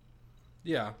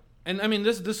 Yeah. And I mean,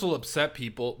 this will upset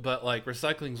people, but like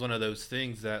recycling is one of those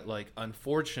things that like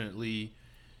unfortunately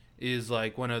is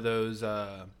like one of those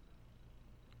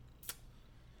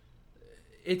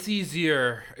it's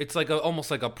easier. It's like almost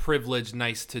like a privilege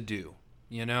nice to do,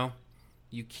 You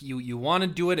want to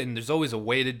do it, and there's always a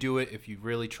way to do it if you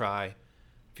really try,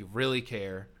 if you really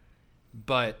care.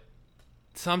 But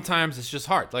sometimes it's just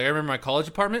hard. Like I remember my college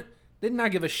apartment, they did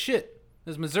not give a shit. It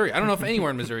was Missouri. I don't know if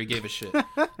anywhere in Missouri gave a shit.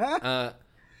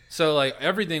 So like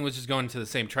everything was just going to the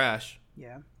same trash.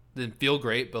 Yeah. Didn't feel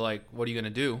great, but like, what are you gonna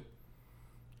do?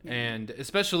 Yeah. And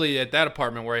especially at that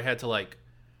apartment where I had to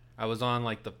I was on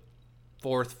like the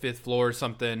 4th, 5th floor or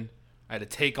something. I had to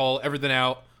take everything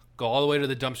out, go all the way to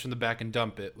the dumpster in the back and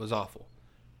dump it. It was awful.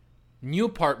 New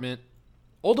apartment,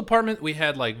 old apartment, we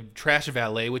had like trash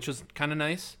valet, which was kind of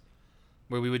nice,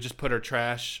 where we would just put our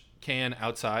trash can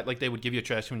outside. Like they would give you a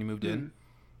trash can when you moved in.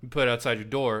 You put it outside your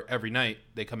door every night.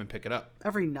 They come and pick it up.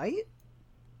 Every night?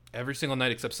 Every single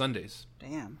night except Sundays.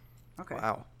 Damn. Okay.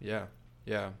 Wow. Yeah.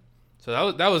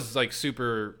 So that was like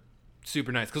super,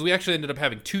 super nice because we actually ended up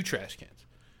having 2 trash cans.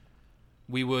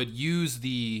 We would use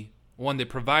the one they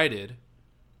provided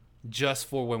just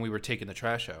for when we were taking the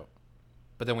trash out,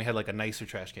 but then we had like a nicer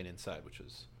trash can inside, which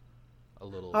was a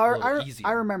little easier.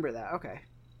 I remember that. Okay.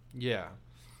 Yeah.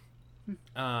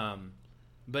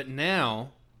 But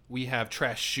now we have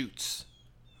trash chutes.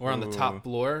 We're on the top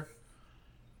floor.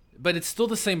 But it's still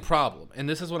the same problem. And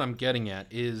this is what I'm getting at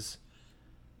is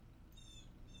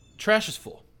trash is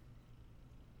full.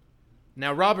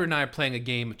 Now Robert and I are playing a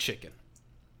game of chicken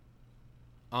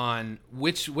on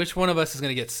which one of us is going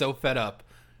to get so fed up.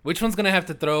 Which one's going to have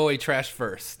to throw away trash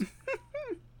first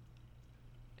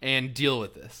and deal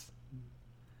with this.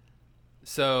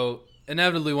 So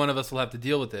inevitably one of us will have to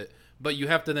deal with it. But you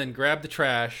have to then grab the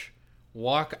trash,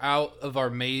 walk out of our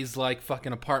maze-like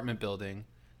fucking apartment building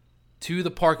to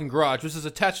the parking garage, which is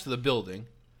attached to the building,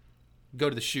 go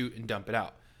to the chute and dump it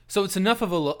out. So it's enough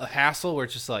of a hassle where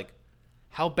it's just like,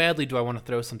 how badly do I want to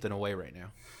throw something away right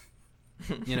now?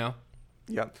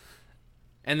 Yep.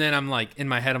 And then I'm like, in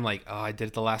my head, I'm like, oh, I did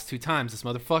it the last 2 times, this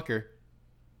motherfucker.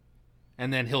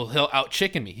 And then he'll out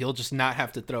chicken me. He'll just not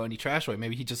have to throw any trash away.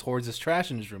 Maybe he just hoards his trash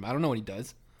in his room. I don't know what he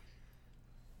does.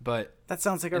 But that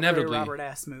sounds like a very Robert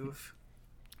ass move.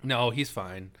 No, he's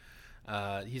fine.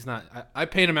 He's not. I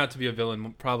paint him out to be a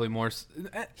villain, probably more.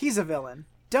 He's a villain.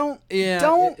 Don't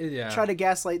try to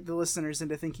gaslight the listeners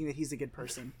into thinking that he's a good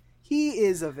person. He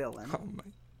is a villain. Oh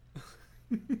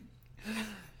my.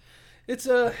 It's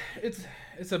a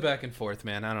back and forth,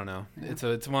 man. I don't know. Yeah.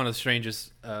 It's one of the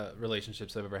strangest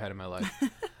relationships I've ever had in my life.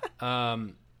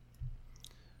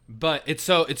 But it's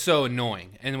so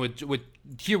annoying. And with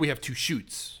here we have 2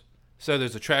 chutes. So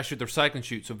there's a trash chute, the recycling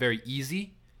chute, so very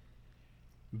easy.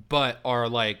 But our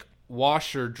like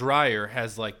washer dryer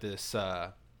has like this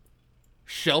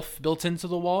shelf built into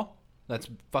the wall that's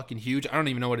fucking huge. I don't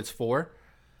even know what it's for.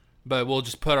 But we'll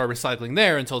just put our recycling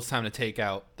there until it's time to take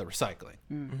out the recycling.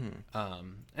 Mm-hmm.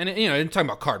 And I'm talking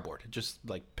about cardboard. Just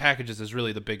like packages is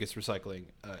really the biggest recycling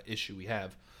issue we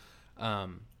have.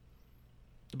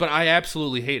 But I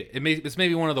absolutely hate it. It's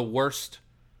maybe one of the worst,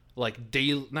 like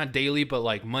not daily, but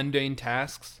like mundane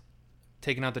tasks.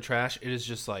 Taking out the trash. It is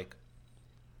just like,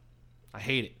 I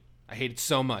hate it. I hate it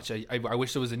so much. I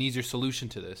wish there was an easier solution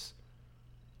to this.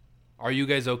 Are you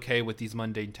guys okay with these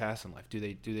mundane tasks in life? Do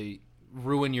they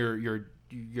ruin your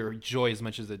joy as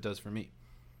much as it does for me?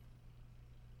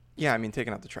 Yeah, I mean,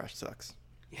 taking out the trash sucks.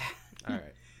 Yeah. All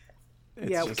right.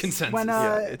 It's Yeah, just consensus. when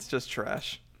it's just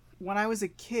trash. when I was a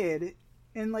kid,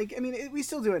 and like, I mean, we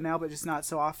still do it now, but just not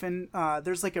so often.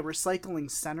 There's like a recycling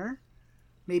center,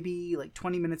 maybe like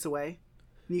 20 minutes away,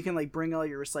 and you can like bring all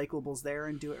your recyclables there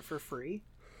and do it for free.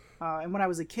 And when I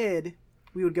was a kid,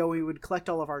 we would collect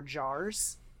all of our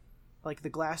jars, like the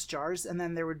glass jars, and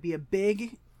then there would be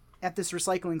at this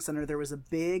recycling center, there was a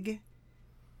big,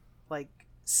 like,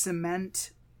 cement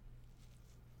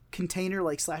container,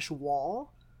 like, /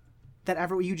 wall, that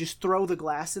you just throw the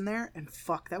glass in there, and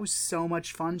fuck, that was so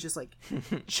much fun, just, like,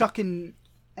 chucking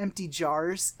empty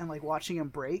jars and, like, watching them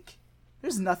break.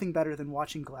 There's nothing better than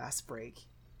watching glass break.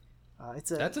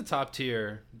 That's a top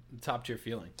tier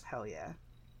feeling. Hell yeah.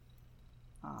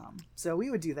 So we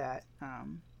would do that,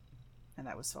 and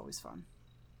that was always fun.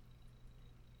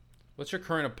 What's your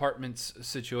current apartment's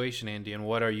situation, Andy, and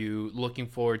what are you looking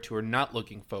forward to or not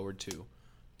looking forward to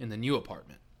in the new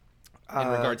apartment in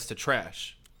regards to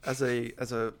trash? As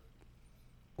a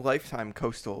lifetime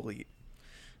coastal elite,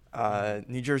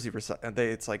 New Jersey,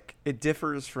 it's like it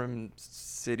differs from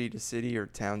city to city or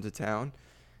town to town,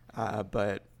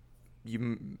 but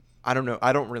I don't know.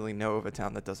 I don't really know of a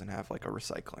town that doesn't have like a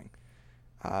recycling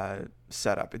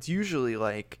setup. It's usually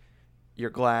like your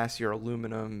glass, your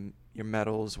aluminum, your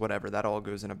metals, whatever, that all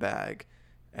goes in a bag,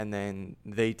 and then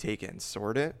they take it and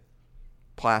sort it.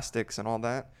 Plastics and all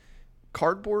that.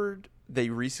 Cardboard, they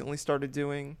recently started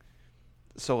doing.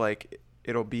 So like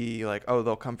it'll be like, oh,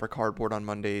 they'll come for cardboard on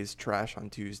Mondays, trash on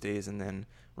Tuesdays, and then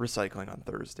recycling on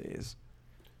Thursdays.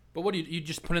 But what do you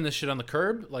just put in this shit on the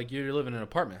curb? Like you're living in an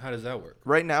apartment. How does that work?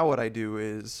 Right now what I do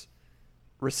is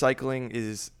recycling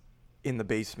is in the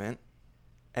basement,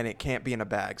 and it can't be in a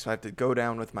bag. So I have to go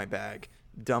down with my bag,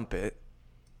 dump it.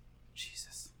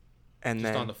 Jesus. And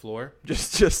Just then on the floor?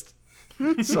 Just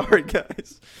sorry,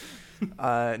 guys.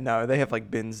 No, they have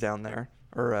like bins down there,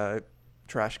 or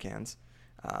trash cans.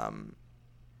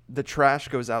 The trash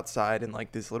goes outside in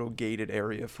like this little gated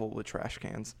area full of trash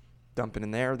cans. Dump it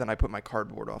in there. Then I put my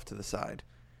cardboard off to the side.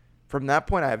 From that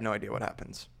point, I have no idea what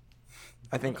happens.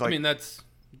 I think like, I mean, that's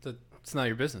not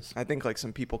your business. I think like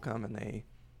some people come and they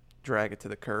drag it to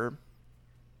the curb.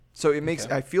 So it makes,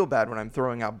 Okay. I feel bad when I'm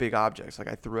throwing out big objects. Like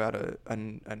I threw out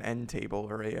an end table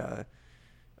or a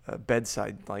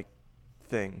bedside like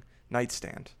thing,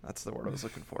 nightstand. That's the word I was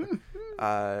looking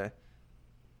for.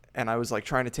 And I was like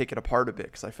trying to take it apart a bit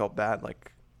because I felt bad.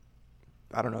 Like,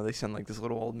 I don't know, they send like this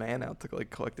little old man out to like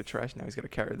collect the trash. Now he's got to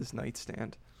carry this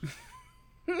nightstand.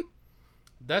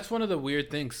 That's one of the weird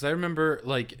things. 'Cause I remember,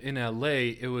 like, in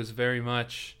LA, it was very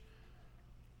much...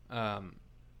 I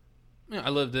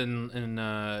lived in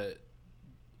a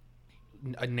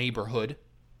neighborhood,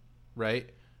 right?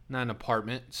 Not an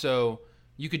apartment. So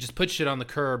you could just put shit on the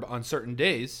curb on certain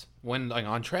days, when like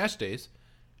on trash days,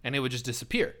 and it would just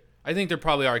disappear. I think there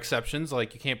probably are exceptions.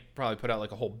 Like, you can't probably put out,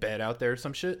 like, a whole bed out there or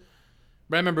some shit.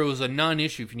 But I remember it was a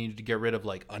non-issue if you needed to get rid of,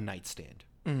 like, a nightstand.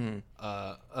 Mm-hmm.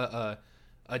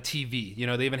 A TV. You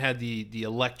know, they even had the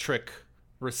electric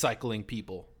recycling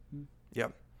people.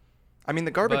 Yep. I mean,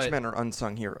 the garbage But- men are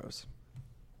unsung heroes.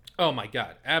 Oh my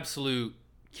god, absolute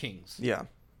kings Yeah.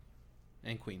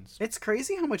 and queens. It's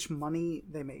crazy how much money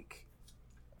they make.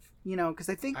 You know, because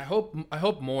I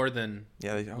hope more than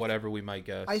Yeah. whatever we might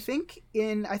guess. I think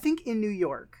in New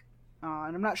York,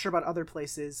 and I'm not sure about other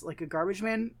places, like a garbage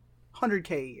man,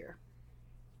 $100K a year.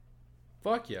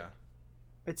 Fuck yeah.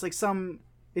 It's like some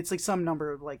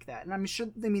number like that, and I'm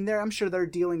sure they're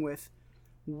dealing with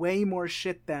way more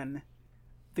shit than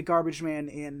the garbage man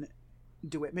in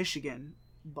DeWitt, Michigan,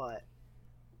 but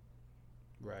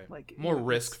Right. like More you know,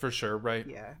 risk for sure, right?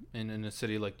 Yeah. In a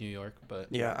city like New York,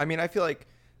 but Yeah. I mean, I feel like,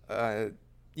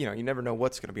 you never know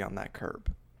what's going to be on that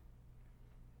curb.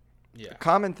 yeah.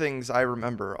 Common things I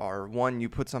remember are, one, you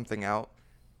put something out,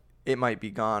 it might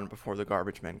be gone before the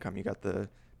garbage men come. You got the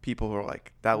people who are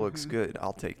like, that looks good,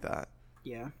 I'll take that.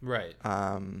 Yeah. Right.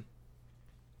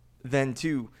 Then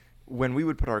two, when we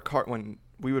would put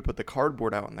the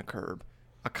cardboard out on the curb,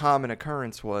 a common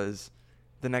occurrence was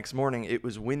the next morning it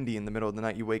was windy in the middle of the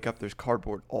night. You wake up, there's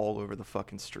cardboard all over the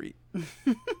fucking street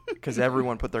because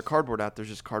everyone put their cardboard out. There's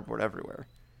just cardboard everywhere,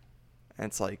 and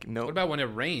it's like, no. What about when it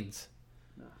rains?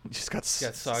 You just got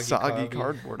soggy soggy coffee.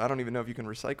 cardboard. I don't even know if you can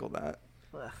recycle that.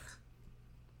 Ugh.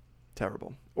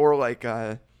 Terrible. Or like,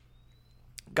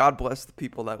 God bless the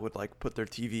people that would like put their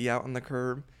TV out on the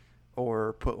curb,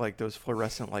 or put like those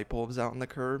fluorescent light bulbs out on the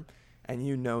curb, and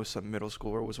some middle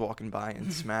schooler was walking by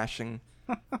and smashing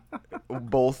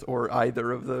both or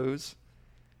either of those.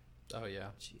 Oh yeah.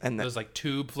 And Those like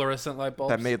tube fluorescent light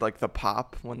bulbs. that made like the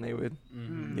pop when they would.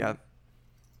 Mhm. Yeah.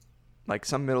 Like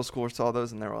some middle schoolers saw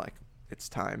those and they were like, "It's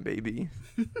time, baby."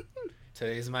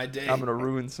 Today's my day. I'm gonna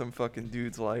ruin some fucking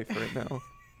dude's life right now.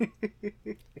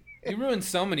 You ruined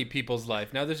so many people's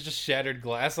life. Now there's just shattered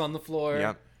glass on the floor.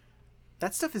 Yep.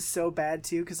 That stuff is so bad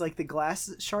too, because like the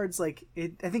glass shards, like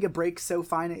I think it breaks so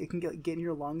fine it can get in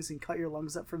your lungs and cut your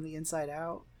lungs up from the inside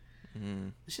out.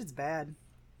 This shit's bad.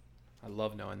 I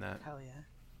love knowing that. Hell yeah,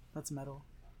 that's metal.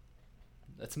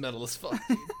 That's metal as fuck,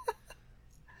 dude.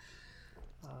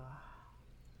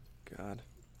 God.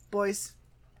 Boys,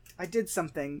 I did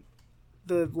something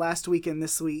the last week and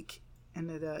this week, and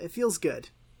it feels good.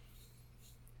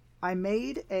 I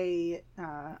made a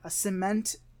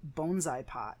cement bonsai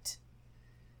pot,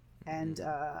 and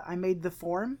I made the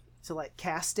form to like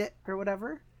cast it or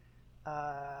whatever,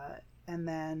 and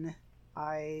then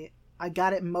I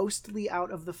got it mostly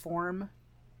out of the form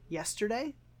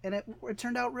yesterday, and it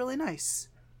turned out really nice.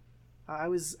 I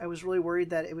was really worried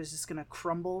that it was just gonna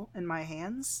crumble in my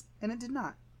hands, and it did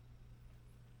not.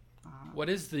 What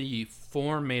is the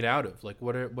form made out of? Like,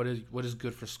 what is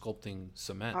good for sculpting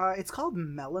cement? It's called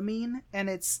melamine, and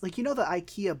it's like, you know, the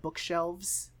IKEA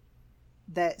bookshelves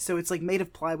so it's like made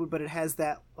of plywood, but it has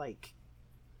that like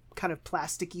kind of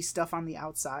plasticky stuff on the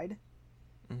outside.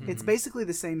 Mm-hmm. It's basically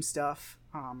the same stuff,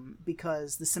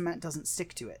 because the cement doesn't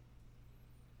stick to it.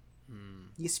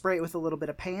 You spray it with a little bit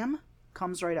of Pam,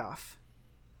 comes right off.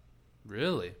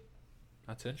 Really?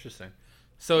 That's interesting.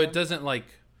 So it doesn't like,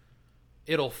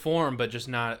 it'll form but just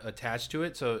not attached to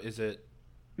it. So is it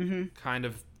kind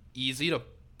of easy to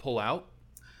pull out?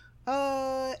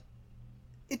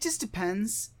 It just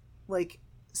depends. Like,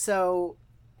 so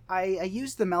I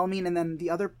used the melamine, and then the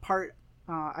other part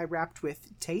I wrapped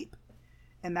with tape,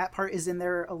 and that part is in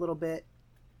there a little bit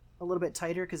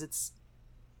tighter because it's.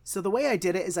 So the way I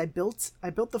did it is I built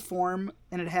the form,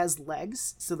 and it has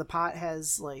legs. So the pot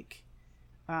has like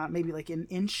maybe like an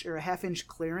inch or a half-inch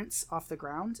clearance off the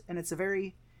ground, and it's a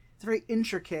very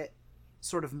intricate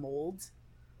sort of mold.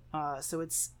 So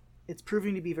it's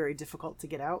proving to be very difficult to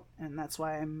get out, and that's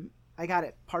why I got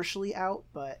it partially out,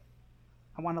 but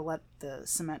I want to let the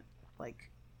cement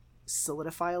like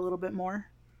solidify a little bit more.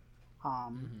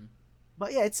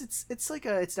 But yeah, it's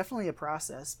definitely a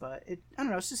process, but I don't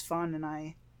know, it's just fun, and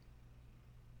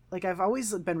I've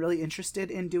always been really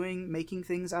interested in making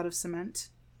things out of cement.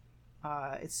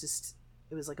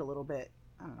 It was like a little bit,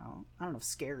 I don't know if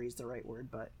scary is the right word,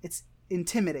 but it's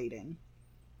intimidating.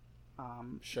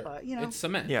 Sure. But, you know, it's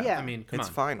cement. Yeah. I mean, come on. It's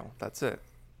final. That's it.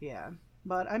 Yeah.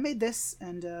 But I made this,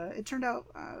 and it turned out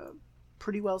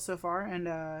pretty well so far, and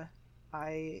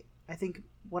I think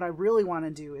what I really want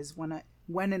to do is when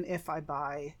and if I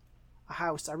buy a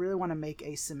house, I really want to make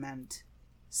a cement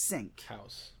sink.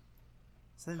 House.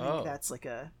 So I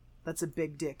think that's a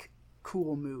big dick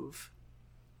cool move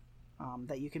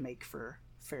that you can make for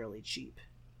fairly cheap.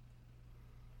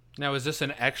 Now, is this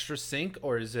an extra sink,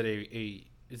 or is it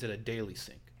a daily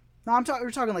sink? No, we're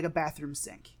talking like a bathroom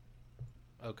sink.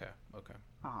 Okay.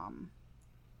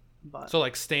 But so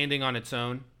like standing on its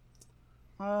own.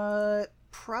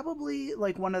 Probably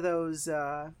like one of those.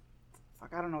 I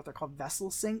don't know what they're called,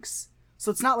 vessel sinks. So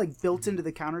it's not like built into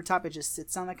the countertop; it just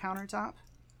sits on the countertop.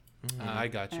 I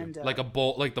got you. And, like a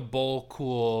bowl, like the bowl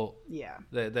cool. Yeah.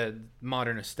 The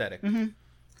modern aesthetic.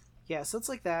 Yeah, so it's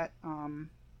like that.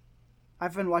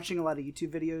 I've been watching a lot of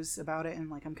YouTube videos about it, and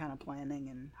like I'm kind of planning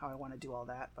and how I want to do all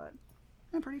that, but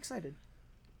I'm pretty excited.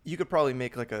 You could probably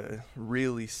make like a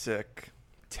really sick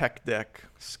tech deck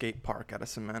skate park out of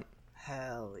cement.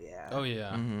 Hell yeah. Oh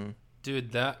yeah,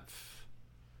 dude.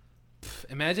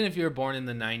 Imagine if you were born in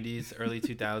the '90s, early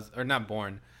 2000s, or not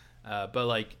born, but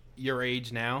like your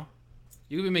age now,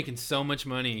 you could be making so much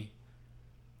money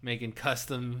making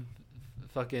custom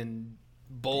fucking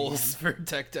bowls for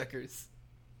tech deckers.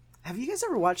 Have you guys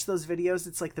ever watched those videos?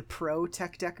 It's like the pro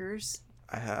tech deckers.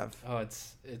 I have. Oh,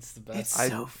 it's the best. It's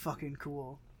so fucking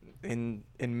cool. In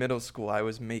middle school, I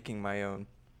was making my own.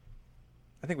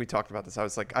 I think we talked about this.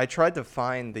 I tried to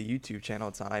find the YouTube channel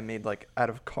it's on. I made like out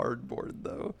of cardboard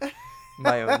though,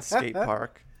 my own skate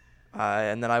park,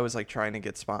 and then I was like trying to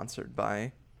get sponsored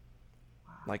by,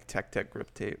 like Tech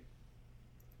Grip Tape.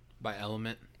 By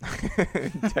Element.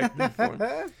 Tech form.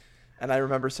 And I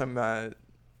remember some, I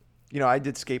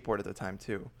did skateboard at the time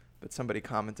too, but somebody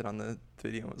commented on the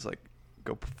video and was like,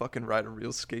 "Go fucking ride a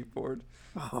real skateboard."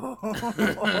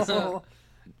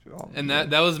 And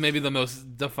that was maybe the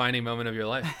most defining moment of your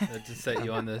life to set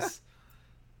you on this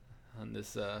on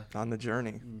the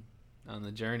journey.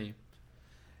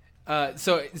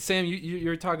 So Sam,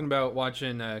 you're talking about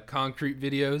watching concrete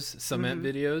videos, cement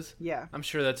videos. Yeah, I'm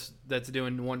sure that's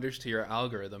doing wonders to your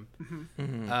algorithm.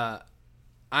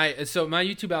 So my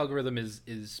YouTube algorithm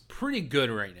is pretty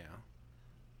good right now.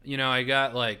 I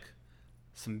got like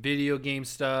some video game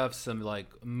stuff, some like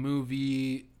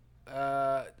movie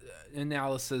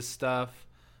analysis stuff,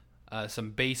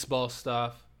 some baseball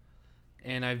stuff,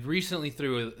 and I've recently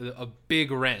threw a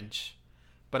big wrench.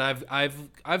 But I've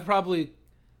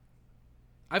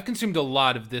consumed a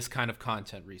lot of this kind of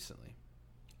content recently,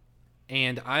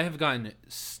 and I have gotten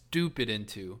stupid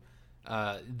into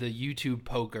the YouTube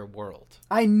poker world.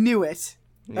 I knew it.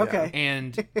 Yeah. Okay.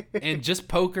 And just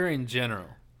poker in general.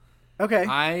 Okay.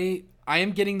 I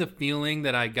am getting the feeling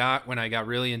that I got when I got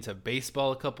really into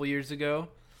baseball a couple years ago,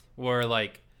 where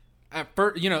like at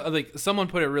first, like someone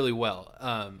put it really well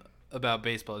about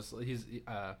baseball.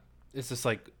 It's this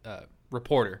like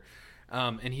reporter,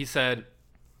 and he said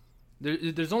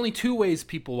there's only two ways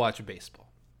people watch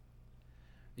baseball.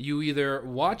 You either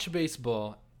watch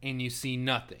baseball and you see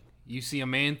nothing. You see a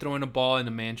man throwing a ball and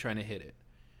a man trying to hit it.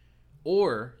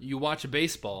 Or you watch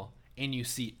baseball and you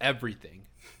see everything.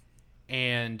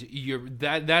 And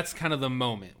that's kind of the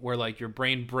moment where like your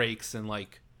brain breaks and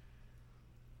like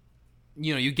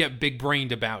you get big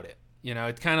brained about it.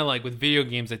 It's kind of like with video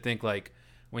games. I think like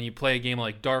when you play a game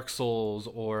like Dark Souls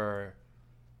or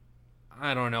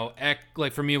I don't know,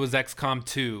 like for me it was XCOM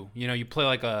 2. You play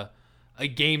like a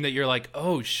game that you're like,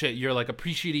 oh shit, you're like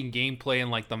appreciating gameplay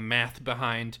and like the math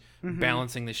behind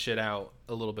balancing this shit out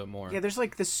a little bit more. Yeah, there's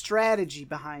like the strategy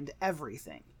behind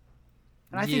everything.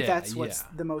 And I think that's what's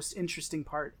the most interesting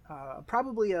part,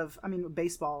 probably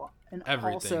baseball and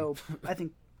everything. Also, I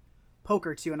think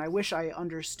poker too. And I wish I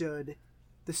understood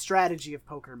the strategy of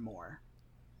poker more.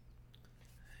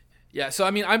 Yeah, so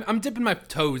I mean, I'm dipping my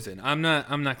toes in. I'm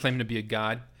not claiming to be a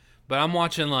god, but I'm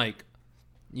watching like,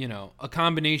 a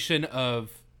combination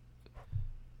of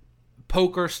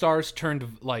poker stars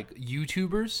turned like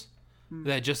YouTubers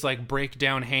that just like break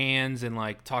down hands and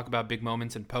like talk about big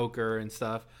moments in poker and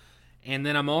stuff. And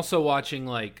then I'm also watching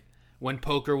like when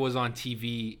poker was on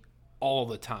TV all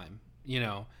the time,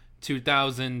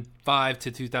 2005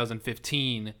 to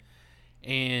 2015.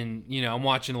 And, I'm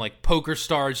watching like Poker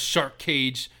Stars Shark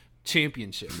Cage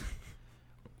Championship,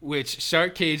 which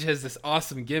Shark Cage has this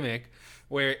awesome gimmick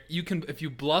where you can, if you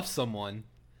bluff someone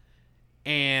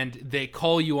and they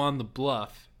call you on the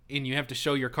bluff and you have to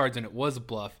show your cards and it was a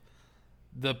bluff,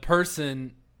 the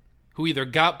person who either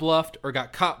got bluffed or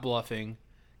got caught bluffing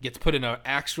gets put in an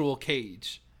actual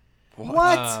cage.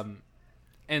 What?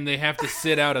 And they have to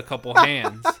sit out a couple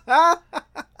hands.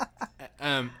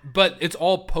 But it's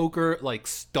all poker, like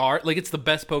it's the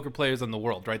best poker players in the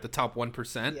world, right? The top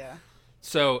 1%. Yeah.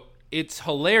 So it's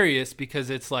hilarious because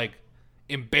it's like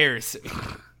embarrassing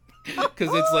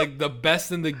because it's like the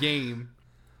best in the game,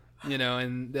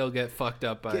 and they'll get fucked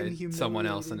up by someone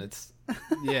else, and it's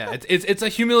a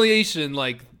humiliation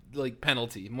like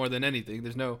penalty more than anything.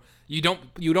 There's no you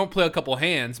don't play a couple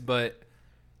hands, but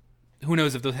who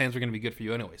knows if those hands are going to be good for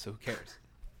you anyway, so who cares?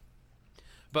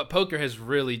 But poker has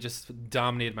really just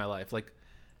dominated my life. Like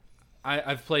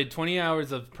I've played 20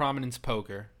 hours of Prominence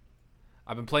Poker.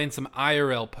 I've been playing some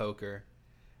IRL poker,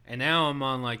 and now I'm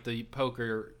on like the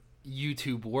poker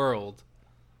YouTube world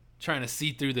trying to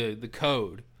see through the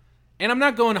code. And I'm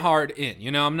not going hard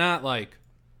in, I'm not like,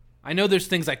 I know there's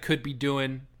things I could be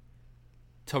doing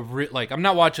to I'm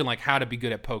not watching like how to be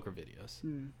good at poker videos.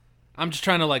 I'm just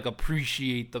trying to like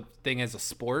appreciate the thing as a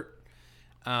sport.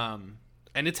 And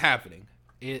it's happening.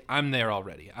 I'm there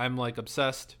already. I'm like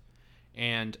obsessed.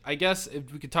 And I guess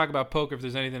if we could talk about poker, if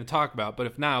there's anything to talk about, but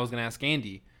if not, I was going to ask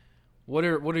Andy, what's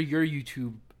your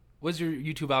YouTube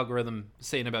algorithm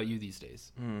saying about you these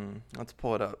days? Let's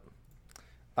pull it up.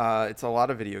 It's a lot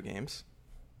of video games.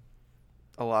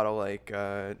 A lot of like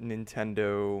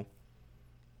Nintendo.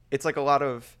 It's like a lot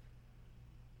of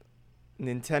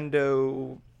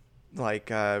Nintendo like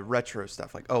retro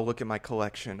stuff. Like, oh, look at my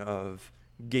collection of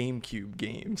GameCube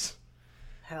games.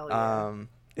 Hell yeah.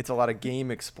 It's a lot of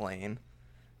Game Explain.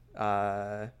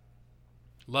 Love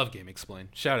Game Explain.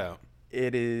 Shout out.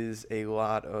 It is a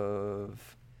lot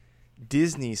of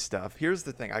Disney stuff. Here's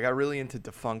the thing. I got really into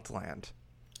Defunct Land.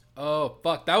 Oh,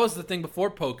 fuck. That was the thing before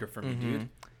poker for me, dude.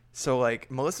 So, like,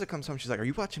 Melissa comes home. She's like, are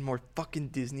you watching more fucking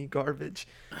Disney garbage?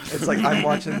 It's like I'm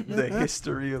watching the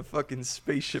history of fucking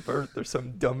Spaceship Earth or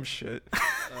some dumb shit.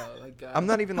 Oh, my God. I'm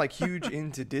not even, like, huge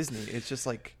into Disney. It's just,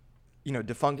 like,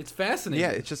 Defunct. It's fascinating.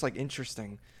 Yeah, it's just, like,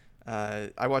 interesting.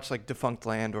 I watch, like, Defunct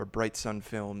Land or Bright Sun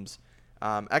Films.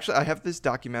 Actually, I have this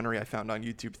documentary I found on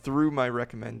YouTube through my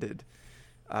recommended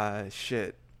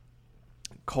shit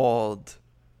called...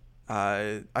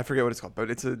 I forget what it's called, but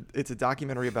it's a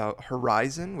documentary about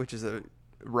Horizon, which is a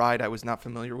ride I was not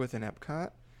familiar with in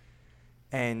Epcot.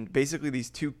 And basically these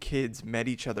two kids met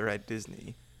each other at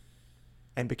Disney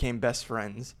and became best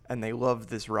friends, and they loved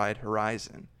this ride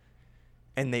Horizon.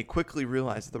 And they quickly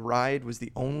realized the ride was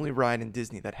the only ride in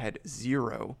Disney that had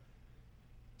 0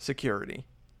 security.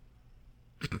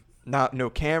 No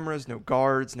cameras, no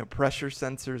guards, no pressure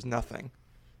sensors, nothing.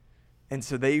 And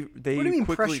so they What do you mean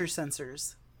quickly, pressure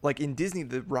sensors? like in Disney,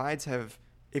 the rides have,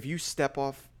 if you step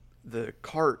off the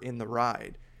cart in the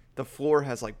ride, the floor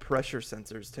has like pressure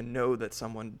sensors to know that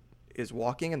someone is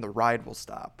walking and the ride will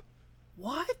stop.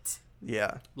 What?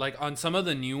 Yeah. Like on some of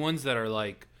the new ones that are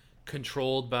like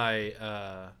controlled by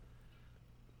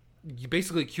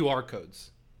basically QR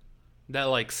codes that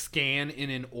like scan in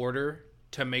an order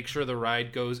to make sure the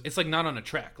ride goes. It's like not on a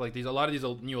track. Like a lot of these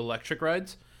new electric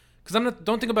rides. Because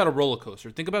don't think about a roller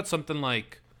coaster. Think about something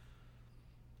like,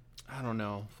 I don't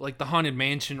know, like the Haunted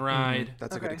Mansion ride. Mm-hmm.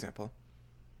 That's a good example.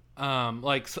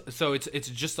 Like so it's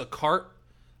just a cart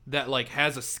that like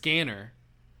has a scanner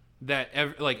that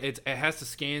it has to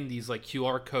scan these like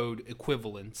QR code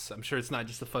equivalents. I'm sure it's not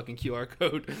just a fucking QR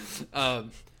code.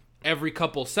 Every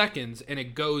couple seconds, and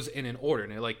it goes in an order,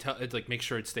 and it like makes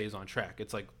sure it stays on track.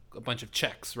 It's like a bunch of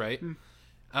checks, right?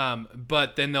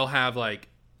 But then they'll have like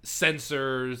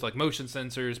sensors, like motion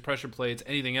sensors, pressure plates,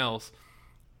 anything else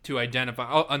to identify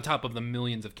on top of the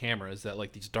millions of cameras that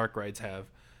like these dark rides have.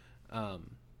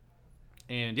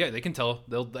 And yeah, they can tell.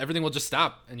 Everything will just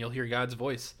stop, and you'll hear God's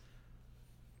voice.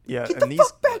 Yeah, Get and the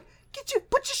fuck back! Put your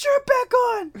shirt back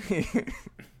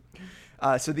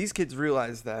on! So these kids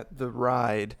realized that the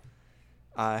ride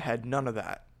had none of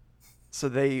that. So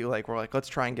they were like, let's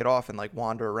try and get off and like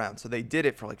wander around. So they did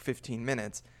it for like 15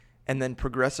 minutes, and then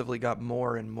progressively got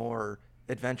more and more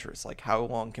adventurous. Like, how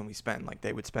long can we spend? Like,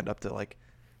 they would spend up to like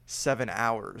 7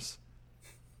 hours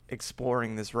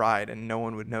exploring this ride, and no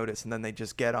one would notice, and then they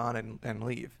just get on and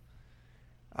leave.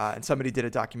 And somebody did a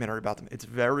documentary about them. It's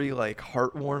very like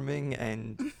heartwarming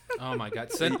and oh my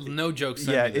god, no jokes.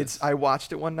 Yeah, I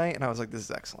watched it one night and I was like, this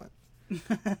is excellent.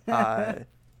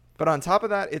 But on top of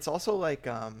that, it's also like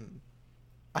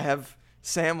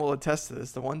Sam will attest to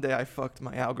this. The one day I fucked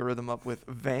my algorithm up with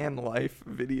van life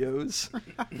videos.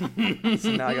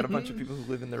 So now I got a bunch of people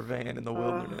who live in their van in the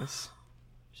wilderness.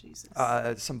 Jesus.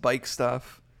 Some bike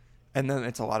stuff, and then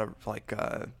it's a lot of like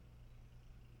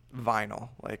vinyl,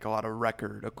 like a lot of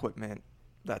record equipment,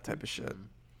 that type of shit.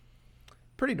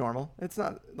 Pretty normal. It's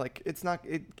not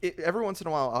every once in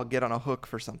a while I'll get on a hook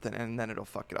for something and then it'll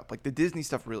fuck it up. Like the Disney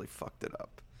stuff really fucked it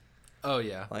up. Oh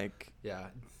yeah. Like, yeah.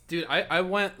 Dude, I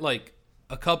went like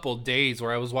a couple days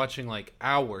where I was watching like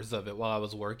hours of it while I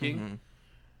was working. Mm-hmm.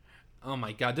 Oh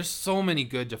my god, there's so many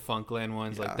good Defunctland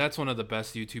ones. Yeah. Like that's one of the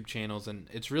best YouTube channels, and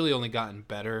it's really only gotten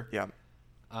better. Yeah.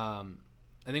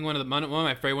 I think one of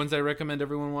my favorite ones I recommend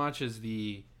everyone watch is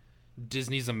the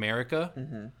Disney's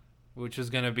America, which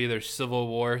is going to be their Civil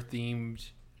War themed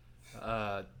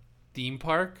theme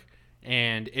park,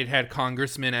 and it had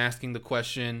congressmen asking the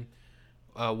question,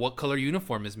 what color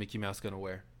uniform is Mickey Mouse going to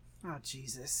wear? Oh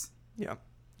Jesus. Yeah.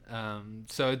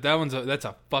 So that's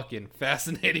a fucking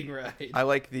fascinating ride. I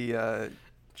like the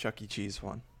Chuck E. Cheese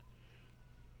one.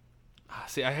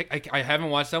 See, I haven't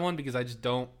watched that one because I just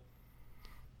don't.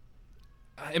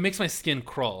 It makes my skin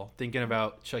crawl thinking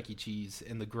about Chuck E. Cheese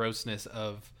and the grossness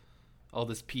of all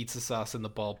this pizza sauce in the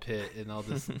ball pit and all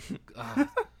this.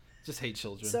 Just hate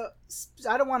children. So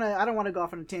I don't want to go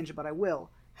off on a tangent, but I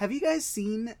will. Have you guys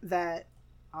seen that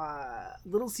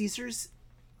Little Caesars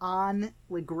on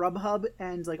like Grubhub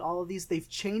and like all of these? They've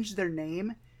changed their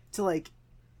name to like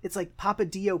it's like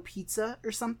Papadio Pizza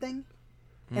or something,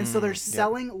 and so they're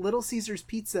selling Little Caesars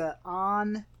pizza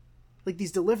on like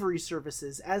these delivery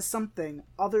services as something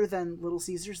other than Little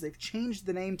Caesars. They've changed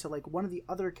the name to like one of the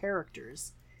other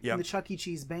characters in the Chuck E.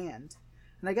 Cheese band.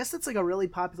 And I guess that's like a really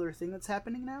popular thing that's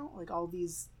happening now. Like all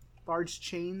these large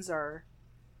chains are,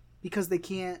 because they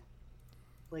can't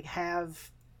like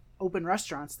have open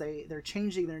restaurants, they're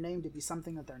changing their name to be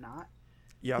something that they're not.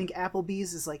 I think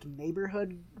Applebee's is like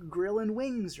Neighborhood Grill and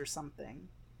Wings or something.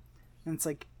 And it's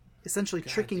like essentially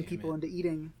tricking people into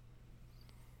eating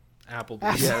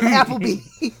Applebee's.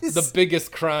 Applebee's. The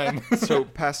biggest crime. So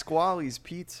Pasquale's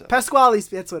Pizza. Pasquale's,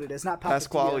 that's what it is, not Papadia.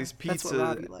 Pasquale's Pizza. That's what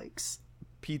Robbie likes.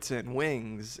 Pizza and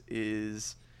wings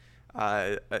is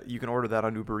you can order that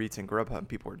on Uber Eats and Grubhub.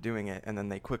 People are doing it, and then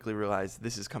they quickly realize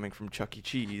this is coming from Chuck E.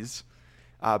 Cheese.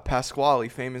 Pasquale,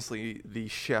 famously the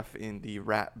chef in the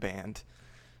Rat Band,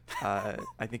 I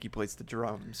think he plays the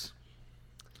drums.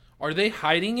 Are they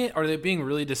hiding it? Are they being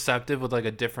really deceptive with like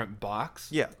a different box?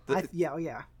 Yeah.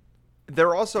 Yeah.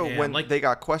 They're also, when they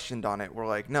got questioned on it, were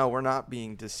like, no, we're not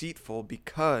being deceitful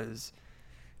because,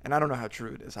 and I don't know how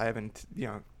true it is. I haven't,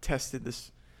 tested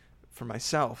this for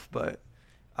myself, but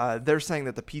they're saying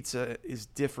that the pizza is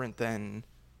different than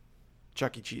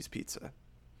Chuck E. Cheese pizza.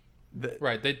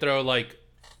 Right, they throw like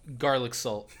garlic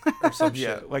salt or some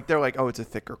Yeah, shit. like they're like, oh, it's a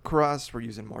thicker crust. We're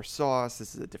using more sauce.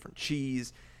 This is a different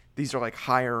cheese. These are like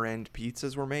higher end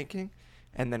pizzas we're making,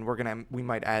 and then we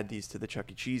might add these to the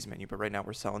Chuck E. Cheese menu. But right now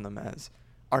we're selling them as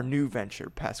our new venture,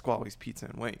 Pasquale's Pizza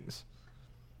and Wings.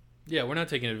 Yeah, we're not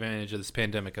taking advantage of this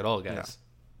pandemic at all, guys.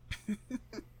 No.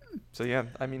 So yeah,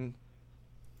 I mean,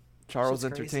 Charles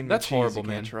Entertainment. That's Cheese, horrible, you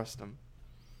man. Can't trust him.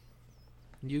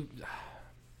 You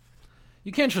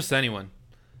can't trust anyone.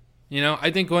 You know,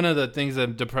 I think one of the things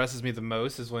that depresses me the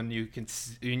most is when you can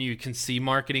see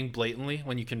marketing blatantly,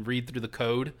 when you can read through the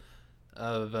code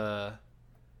of, and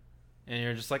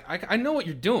you're just like, I know what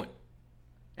you're doing,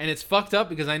 and it's fucked up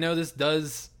because I know this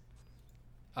does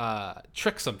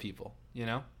trick some people, you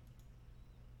know,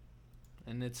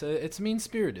 and it's mean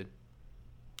spirited,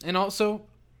 and also,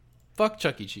 fuck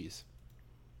Chuck E. Cheese.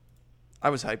 I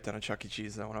was hyped on a Chuck E.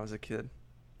 Cheese though when I was a kid.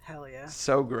 Hell yeah.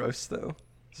 So gross though.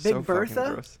 Big so Bertha?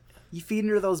 fucking gross. You feeding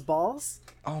her those balls?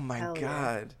 Oh my Hell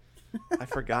god. I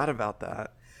forgot about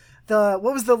that.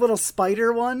 What was the little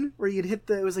spider one where you'd hit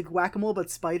it was like whack-a-mole but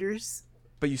spiders?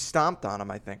 But you stomped on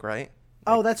them, I think, right?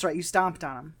 Oh, that's right. You stomped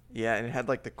on them. Yeah, and it had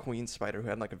like the queen spider who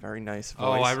had like a very nice voice.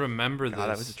 Oh, I remember God,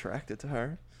 this. I was attracted to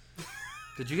her.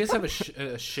 Did you guys have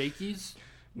a Shakey's?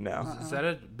 No. Is that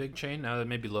a big chain? No, that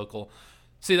may be local.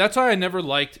 See, that's why I never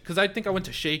liked, because I think I went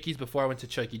to Shakey's before I went to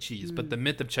Chuck E. Cheese, but the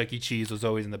myth of Chuck E. Cheese was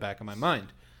always in the back of my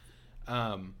mind.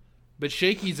 But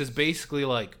Shakey's is basically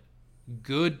like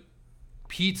good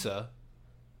pizza.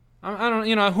 I don't,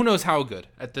 you know, who knows how good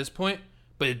at this point,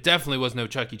 but it definitely was no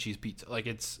Chuck E. Cheese pizza. Like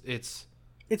it's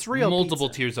real multiple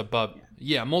pizza. tiers above.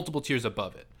 Yeah, multiple tiers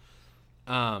above it.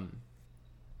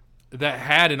 That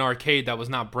had an arcade that was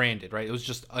not branded, right? It was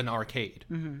just an arcade.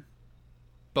 Mm-hmm.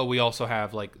 But we also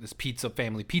have like this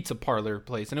family pizza parlor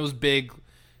place, and it was big.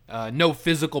 No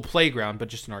physical playground, but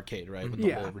just an arcade, right? With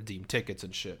the whole redeem tickets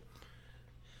and shit.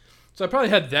 So I probably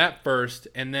had that first,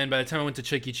 and then by the time I went to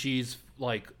Chuck E. Cheese,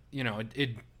 like, you know,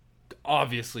 it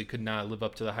obviously could not live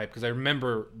up to the hype, because I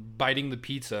remember biting the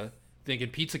pizza,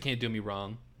 thinking pizza can't do me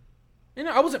wrong. You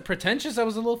know, I wasn't pretentious. I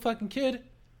was a little fucking kid.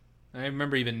 I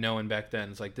remember even knowing back then,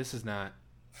 it's like, this is not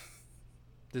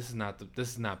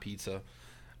pizza.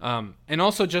 And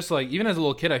also just like, even as a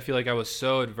little kid, I feel like I was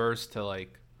so adverse to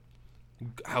like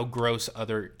how gross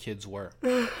other kids were.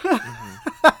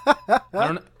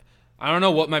 Mm-hmm. I don't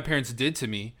know what my parents did to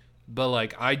me, but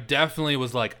like I definitely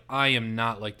was like, I am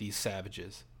not like these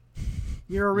savages.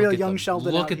 You're a real young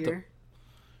Sheldon out here.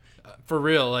 For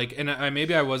real, like, and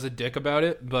maybe I was a dick about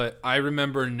it, but I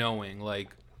remember knowing like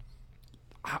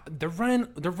they're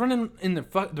running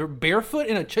they're barefoot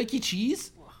in a Chuck E.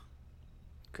 Cheese.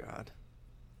 God.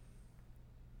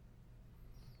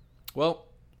 Well,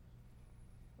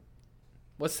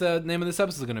 what's the name of this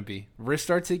episode going to be?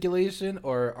 Wrist articulation,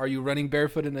 or are you running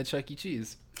barefoot in a Chuck E.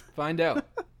 Cheese? Find out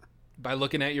by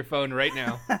looking at your phone right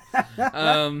now.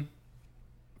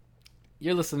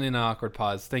 You're listening to Awkward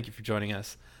Pause. Thank you for joining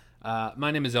us.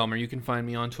 My name is Elmer. You can find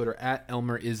me on Twitter at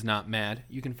ElmerIsNotMad.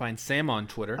 You can find Sam on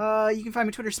Twitter. You can find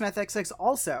me Twitter SmithXX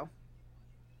also.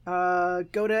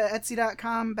 Go to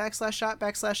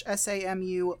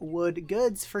etsy.com/shop/SAMU Wood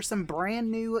Goods for some brand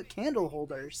new candle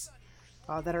holders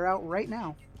that are out right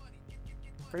now.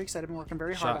 Very excited. I've been working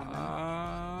very hard on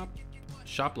them.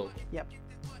 Shop local. Yep.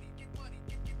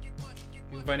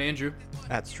 You can find Andrew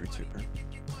At Street Super.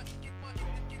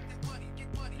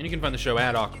 And you can find the show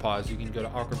at Awkwardpause. You can go to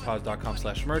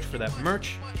awkwardpause.com/merch for that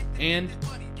merch. And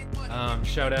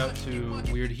shout out to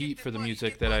Weird Heat for the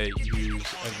music that I use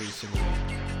every single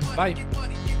week. Bye.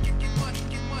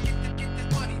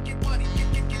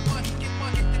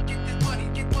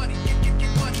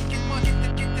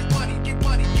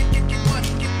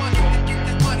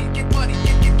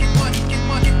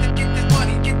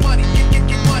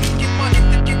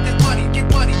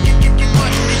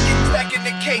 Stacking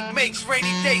the cake makes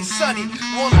rainy days sunny. Get the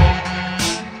money.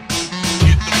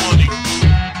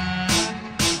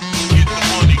 Get the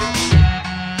money. Get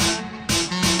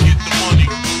the money.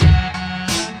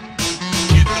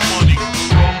 Get the money.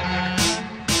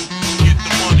 Get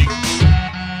the money.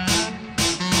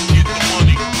 Get the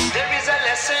money. There is a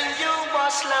lesson you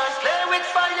must learn. Play with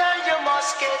fire, you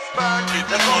must get burned. Get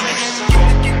The the moment money. is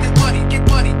Get money. Get money. Get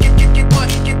money. Get money. Get this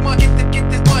money. Get money. Get money.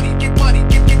 Get money. Get this money. Get money. Get money. Get money.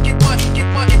 Get this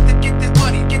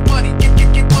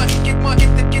money. Get money.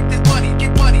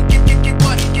 Get money. Get money. Get this money. Get money. Get money. Get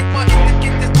money. Get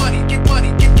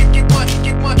this money.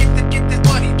 Get money. Get money. Get money. Get this money. Get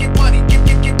money. Get money. Get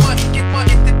money. Get this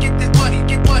money.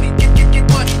 Get money. Get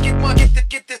the money.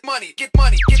 Get this money. Get money. Get money.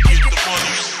 Get money.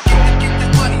 Get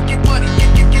this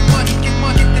money. Get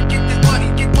money. Get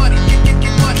money.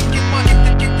 Get money.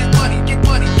 Get this money. Get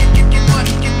money. Get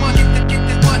money. Get money.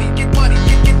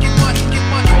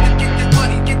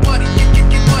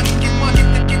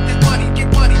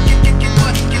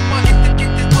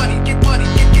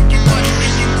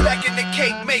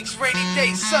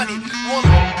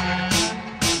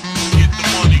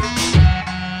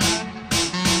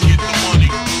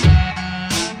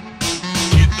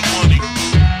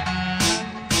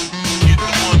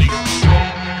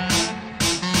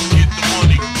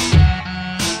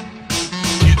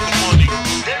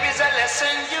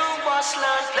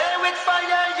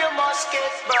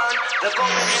 The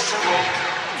going is a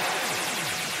wreck.